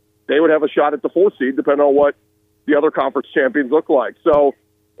 But they would have a shot at the 4th seed, depending on what the other conference champions look like. So,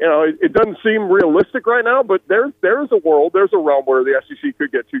 it doesn't seem realistic right now, but there's a world, there's a realm where the SEC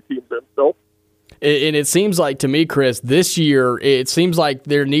could get 2 teams in still. And it seems like, to me, Chris, this year, it seems like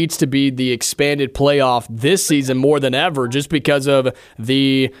there needs to be the expanded playoff this season more than ever, just because of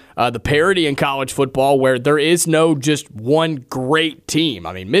the parity in college football where there is no just one great team.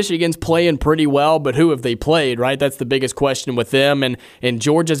 I mean, Michigan's playing pretty well, but who have they played, right? That's the biggest question with them. And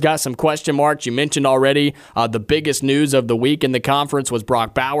Georgia's got some question marks. You mentioned already the biggest news of the week in the conference was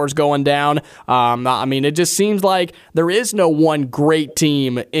Brock Bowers going down. It just seems like there is no one great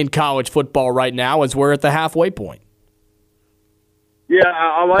team in college football right now as we're at the halfway point. Yeah,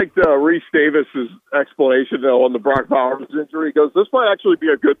 I liked Reese Davis's explanation, though, on the Brock Bowers injury. He goes, this might actually be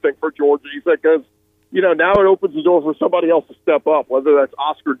a good thing for Georgia. He said, because now it opens the door for somebody else to step up, whether that's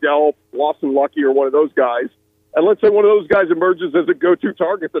Oscar Delp, Lawson Lucky, or one of those guys. And let's say one of those guys emerges as a go-to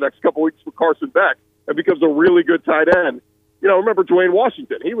target the next couple weeks for Carson Beck and becomes a really good tight end. Remember Dwayne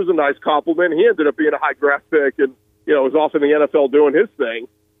Washington. He was a nice compliment. He ended up being a high draft pick and, was off in the NFL doing his thing.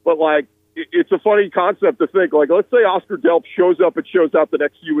 But, it's a funny concept to think, let's say Oscar Delp shows up and shows out the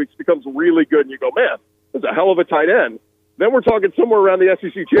next few weeks, becomes really good, and you go, man, that's a hell of a tight end. Then we're talking somewhere around the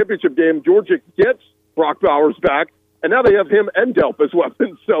SEC championship game, Georgia gets Brock Bowers back, and now they have him and Delp as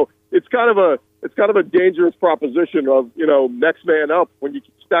weapons. So it's kind of a dangerous proposition of, next man up when you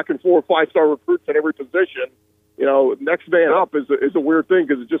keep stacking 4 or 5-star recruits in every position. Next man up is a weird thing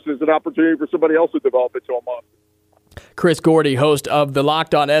because it just is an opportunity for somebody else to develop into a monster. Chris Gordy, host of the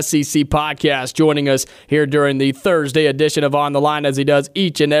Locked On SEC podcast, joining us here during the Thursday edition of On the Line, as he does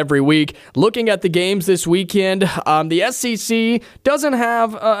each and every week. Looking at the games this weekend, the SEC doesn't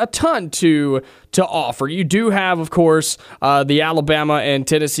have a ton to offer. You do have, of course, the Alabama and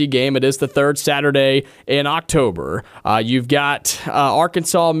Tennessee game. It is the third Saturday in October. You've got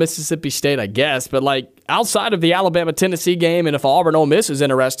Arkansas, Mississippi State, I guess, but outside of the Alabama-Tennessee game, and if Auburn-Ole Miss is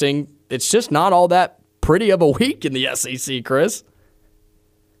interesting, it's just not all that pretty of a week in the SEC, Chris.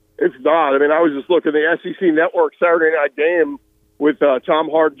 It's not. I was just looking at the SEC Network Saturday night game with Tom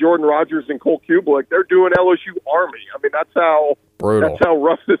Hart, Jordan Rogers, and Cole Kublik. They're doing LSU Army. That's how brutal. That's how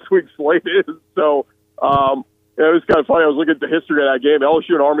rough this week's slate is. So it was kind of funny. I was looking at the history of that game.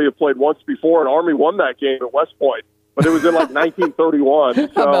 LSU and Army have played once before, and Army won that game at West Point, but it was in 1931. So,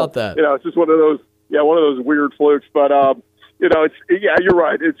 how about that? It's just one of those weird flukes. But you're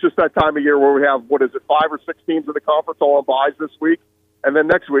right. It's just that time of year where we have 5 or 6 teams in the conference all on byes this week, and then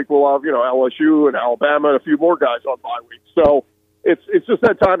next week we'll have LSU and Alabama and a few more guys on bye weeks. So it's just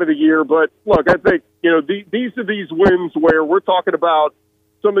that time of the year. But look, I think these are these wins where we're talking about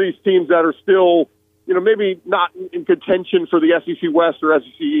some of these teams that are still maybe not in contention for the SEC West or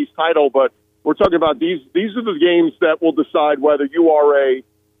SEC East title, but we're talking about these are the games that will decide whether you are a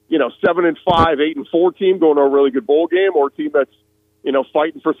 7-5, 8-4 team going to a really good bowl game, or a team that's,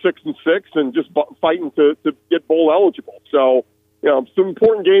 fighting for 6-6 and just fighting to get bowl eligible. So, some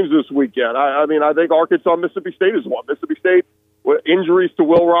important games this weekend. I think Arkansas, Mississippi State is one. Mississippi State, with injuries to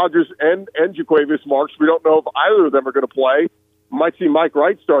Will Rogers and Jaquavius Marks, we don't know if either of them are going to play. Might see Mike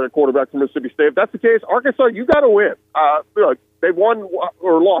Wright start at quarterback for Mississippi State. If that's the case, Arkansas, you got to win. They've won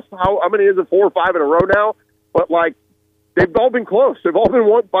or lost how many is it, 4 or 5 in a row now? But they've all been close. They've all been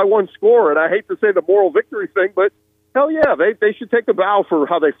won by one score. And I hate to say the moral victory thing, but hell yeah, they should take a bow for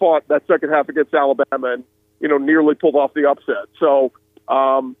how they fought that second half against Alabama and, nearly pulled off the upset. So,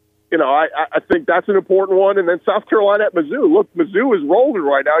 I think that's an important one. And then South Carolina at Mizzou. Look, Mizzou is rolling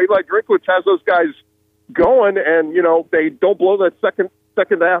right now. Eli Drinkwitz has those guys going, and, they don't blow that second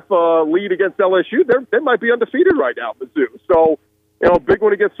half lead against LSU. They might be undefeated right now, Mizzou. So, big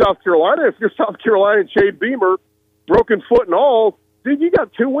one against South Carolina. If you're South Carolina and Shade Beamer, broken foot and all, dude, you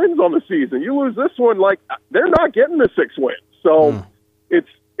got 2 wins on the season. You lose this one, they're not getting the 6 wins. So it's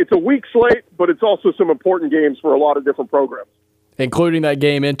a weak slate, but it's also some important games for a lot of different programs. Including that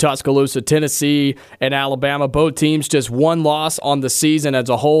game in Tuscaloosa, Tennessee and Alabama. Both teams just 1 loss on the season as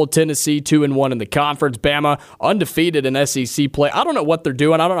a whole. Tennessee 2-1 in the conference. Bama undefeated in SEC play. I don't know what they're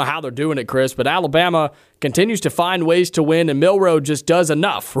doing. I don't know how they're doing it, Chris, but Alabama continues to find ways to win, and Milroe just does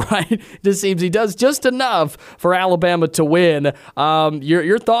enough, right? It just seems he does just enough for Alabama to win.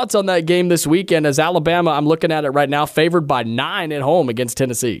 Your thoughts on that game this weekend as Alabama, I'm looking at it right now, favored by 9 at home against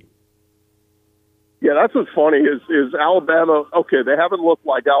Tennessee. Yeah, that's what's funny is Alabama, okay, they haven't looked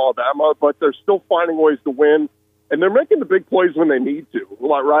like Alabama, but they're still finding ways to win, and they're making the big plays when they need to,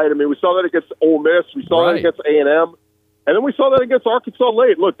 right? We saw that against Ole Miss. We saw that against A&M, and then we saw that against Arkansas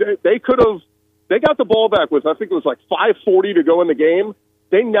late. Look, they got the ball back with, I think it was 5:40 to go in the game.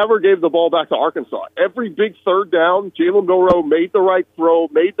 They never gave the ball back to Arkansas. Every big third down, Jalen Milroe made the right throw,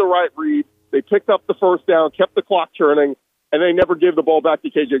 made the right read. They picked up the first down, kept the clock turning, and they never gave the ball back to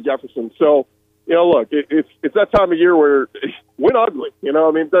KJ Jefferson. So, look, it's that time of year where win ugly.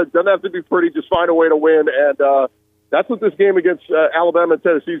 It doesn't have to be pretty. Just find a way to win, and that's what this game against Alabama and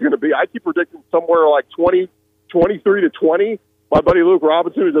Tennessee is going to be. I keep predicting somewhere 23-20. My buddy Luke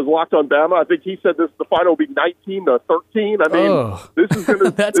Robinson, who does Locked on Bama, I think he said the final will be 19-13. This is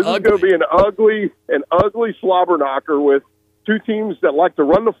going to be an ugly slobber knocker with 2 teams that like to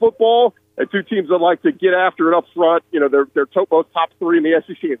run the football and 2 teams that like to get after it up front. They're both top 3 in the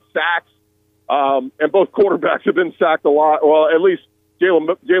SEC in sacks. And both quarterbacks have been sacked a lot. Well, at least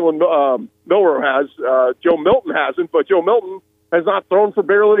Jalen Milroe has. Joe Milton hasn't, but Joe Milton has not thrown for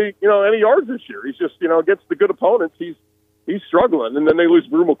barely, any yards this year. He's just, against the good opponents, he's struggling. And then they lose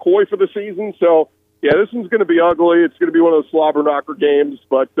Brew McCoy for the season. So, Yeah, this one's going to be ugly. It's going to be one of those slobber knocker games,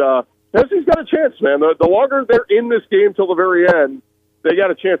 but Tennessee's got a chance, man. The longer they're in this game till the very end, they got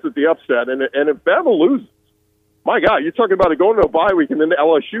a chance at the upset. And if Bama loses, my God, you're talking about it going to a bye week and then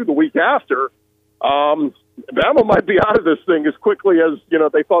LSU the week after. Bama might be out of this thing as quickly as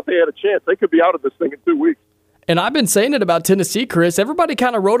they thought they had a chance. They could be out of this thing in 2 weeks. And I've been saying it about Tennessee, Chris. Everybody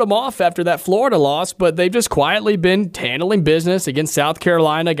kind of wrote them off after that Florida loss, but they've just quietly been handling business against South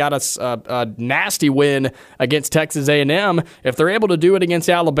Carolina, got a nasty win against Texas A&M. If they're able to do it against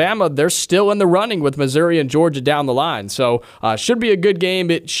Alabama, they're still in the running with Missouri and Georgia down the line. So should be a good game.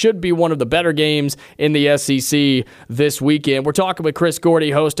 It should be one of the better games in the SEC this weekend. We're talking with Chris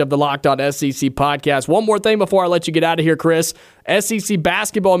Gordy, host of the Locked On SEC podcast. One more thing before I let you get out of here, Chris. SEC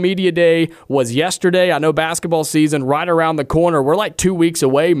Basketball Media Day was yesterday. I know basketball season right around the corner. We're like 2 weeks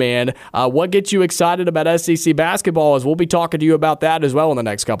away, man. What gets you excited about SEC basketball is we'll be talking to you about that as well in the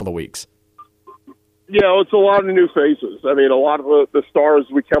next couple of weeks. Yeah, it's a lot of new faces. I mean, a lot of the stars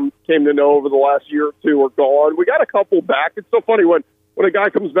we came to know over the last year or two are gone. We got a couple back. It's so funny when a guy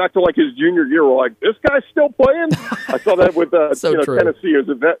comes back to like his junior year, we're like, this guy's still playing? I saw that with Tennessee.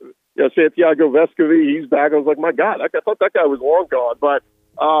 Santiago Vescovi, he's back. I was like, my God, I thought that guy was long gone. But,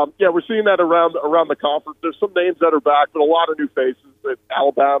 we're seeing that around the conference. There's some names that are back, but a lot of new faces at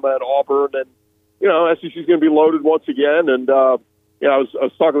Alabama and Auburn. And, SEC's going to be loaded once again. And, I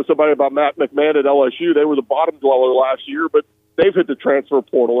was talking with somebody about Matt McMahon at LSU. They were the bottom dweller last year, but they've hit the transfer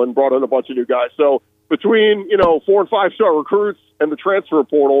portal and brought in a bunch of new guys. So between, 4 and 5 star recruits and the transfer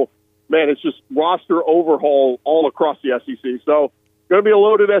portal, man, it's just roster overhaul all across the SEC. So, going to be a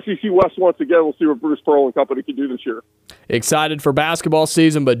loaded SEC West once again. We'll see what Bruce Pearl and company can do this year. Excited for basketball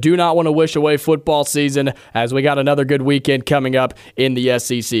season, but do not want to wish away football season as we got another good weekend coming up in the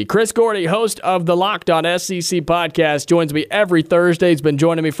SEC. Chris Gordy, host of the Locked On SEC podcast, joins me every Thursday. He's been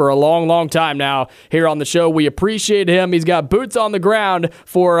joining me for a long, long time now here on the show. We appreciate him. He's got boots on the ground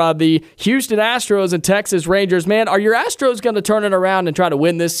for the Houston Astros and Texas Rangers. Man, are your Astros going to turn it around and try to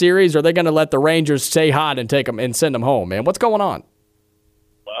win this series, or are they going to let the Rangers stay hot and take them and send them home, man? What's going on?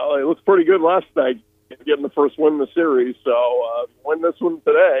 Well, it looks pretty good last night, getting the first win in the series. So win this one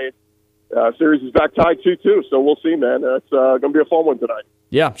today. Series is back tied 2-2, so we'll see, man. It's going to be a fun one tonight.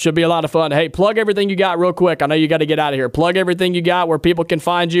 Yeah, should be a lot of fun. Hey, plug everything you got real quick. I know you got to get out of here. Plug everything you got, where people can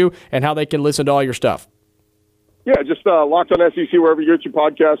find you and how they can listen to all your stuff. Yeah, just Locked On SEC, wherever you get your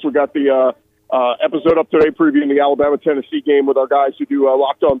podcast. We got the episode up today previewing the Alabama-Tennessee game with our guys who do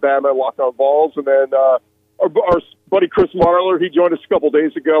Locked On Bama and Locked On Vols. And then our buddy Chris Marler, he joined us a couple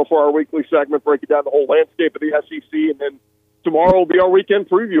days ago for our weekly segment breaking down the whole landscape of the SEC. And then tomorrow will be our weekend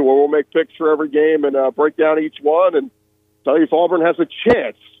preview where we'll make picks for every game and break down each one and tell you if Auburn has a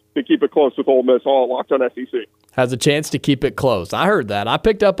chance to keep it close with Ole Miss, all Locked On SEC. Has a chance to keep it close. I heard that. I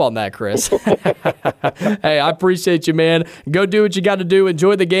picked up on that, Chris. Hey, I appreciate you, man. Go do what you got to do.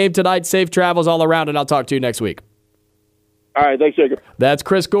 Enjoy the game tonight. Safe travels all around, and I'll talk to you next week. All right, thanks, Jacob. That's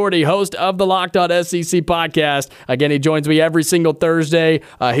Chris Gordy, host of the Locked On SEC podcast. Again, he joins me every single Thursday.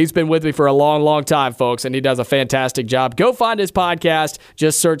 He's been with me for a long, long time, folks, and he does a fantastic job. Go find his podcast.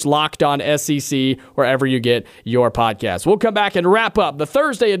 Just search Locked On SEC wherever you get your podcast. We'll come back and wrap up the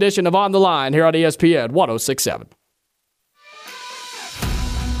Thursday edition of On the Line here on ESPN 106.7.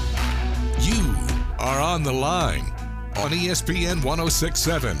 You are on the line on ESPN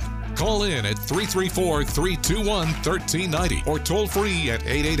 106.7. Call in at 334-321-1390 or toll free at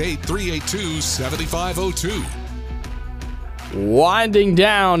 888-382-7502. Winding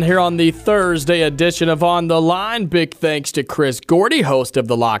down here on the Thursday edition of On the Line. Big thanks to Chris Gordy, host of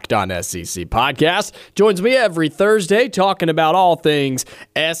the Locked On SEC podcast. Joins me every Thursday talking about all things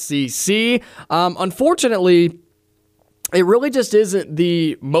SEC. Unfortunately, it really just isn't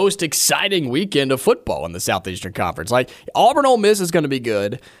the most exciting weekend of football in the Southeastern Conference. Like, Auburn-Ole Miss is going to be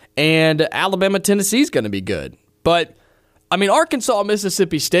good, and Alabama-Tennessee is going to be good. But, I mean,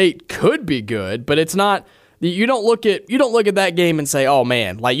 Arkansas-Mississippi State could be good, but it's not. You don't look at that game and say, oh,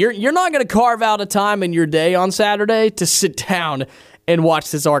 man, like you're not going to carve out a time in your day on Saturday to sit down and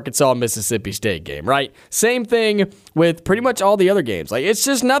watch this Arkansas-Mississippi State game, right? Same thing with pretty much all the other games. Like, it's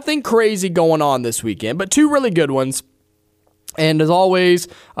just nothing crazy going on this weekend, but two really good ones. And as always,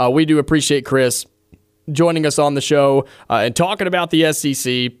 we do appreciate Chris joining us on the show and talking about the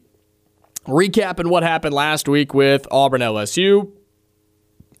SEC, recapping what happened last week with Auburn LSU,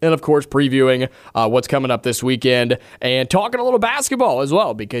 and, of course, previewing what's coming up this weekend and talking a little basketball as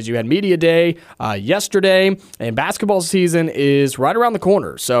well, because you had Media Day yesterday, and basketball season is right around the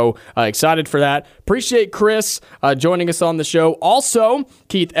corner. So excited for that. Appreciate Chris joining us on the show. Also,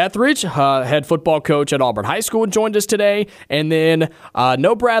 Keith Etheredge, head football coach at Auburn High School, joined us today. And then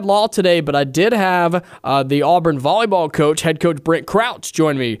no Brad Law today, but I did have the Auburn volleyball coach, head coach Brent Crouch,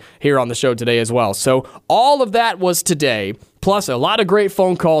 join me here on the show today as well. So all of that was today. Plus, a lot of great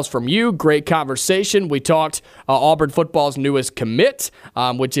phone calls from you, great conversation. We talked Auburn football's newest commit,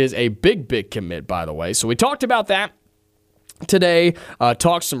 which is a big, big commit, by the way. So we talked about that today,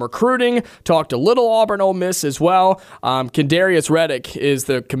 talked some recruiting, talked a little Auburn-Ole Miss as well. Kendarius Reddick is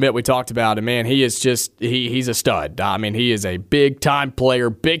the commit we talked about, and man, he is just, he's a stud. I mean, he is a big-time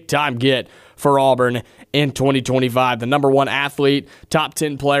player, big-time get for Auburn in 2025. The #1 athlete, top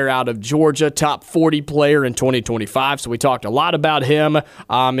 10 player out of Georgia, top 40 player in 2025. So we talked a lot about him,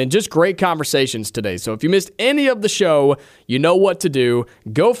 and just great conversations today. So if you missed any of the show, you know what to do.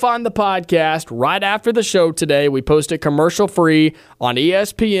 Go find the podcast right after the show today. We post it commercial-free on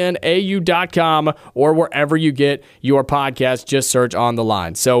ESPNAU.com or wherever you get your podcast. Just search On the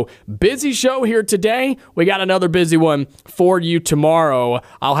Line. So busy show here today. We got another busy one for you tomorrow.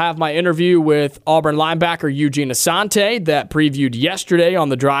 I'll have my interview with Auburn linebacker Eugene Asante that previewed yesterday on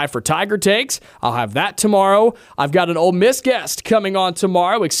the Drive for Tiger Takes. I'll have that tomorrow. I've got an Ole Miss guest coming on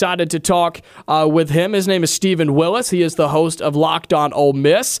tomorrow. Excited to talk with him. His name is Stephen Willis. He is the host of Locked On Ole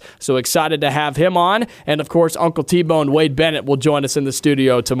Miss, so excited to have him on. And, of course, Uncle T-Bone Wade Bennett will join us in the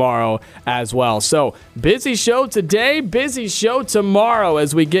studio tomorrow as well. So busy show today, busy show tomorrow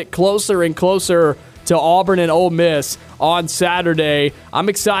as we get closer and closer to Auburn and Ole Miss on Saturday. I'm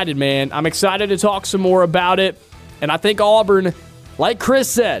excited, man. I'm excited to talk some more about it. And I think Auburn, like Chris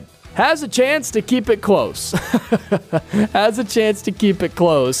said, has a chance to keep it close. Has a chance to keep it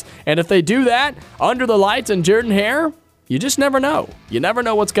close. And if they do that under the lights and Jordan-Hare, you just never know. You never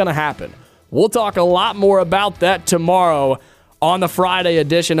know what's going to happen. We'll talk a lot more about that tomorrow on the Friday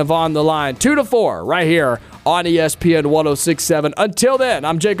edition of On the Line, 2 to 4, right here on ESPN 106.7. Until then,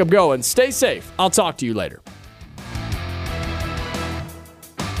 I'm Jacob Goins. Stay safe. I'll talk to you later.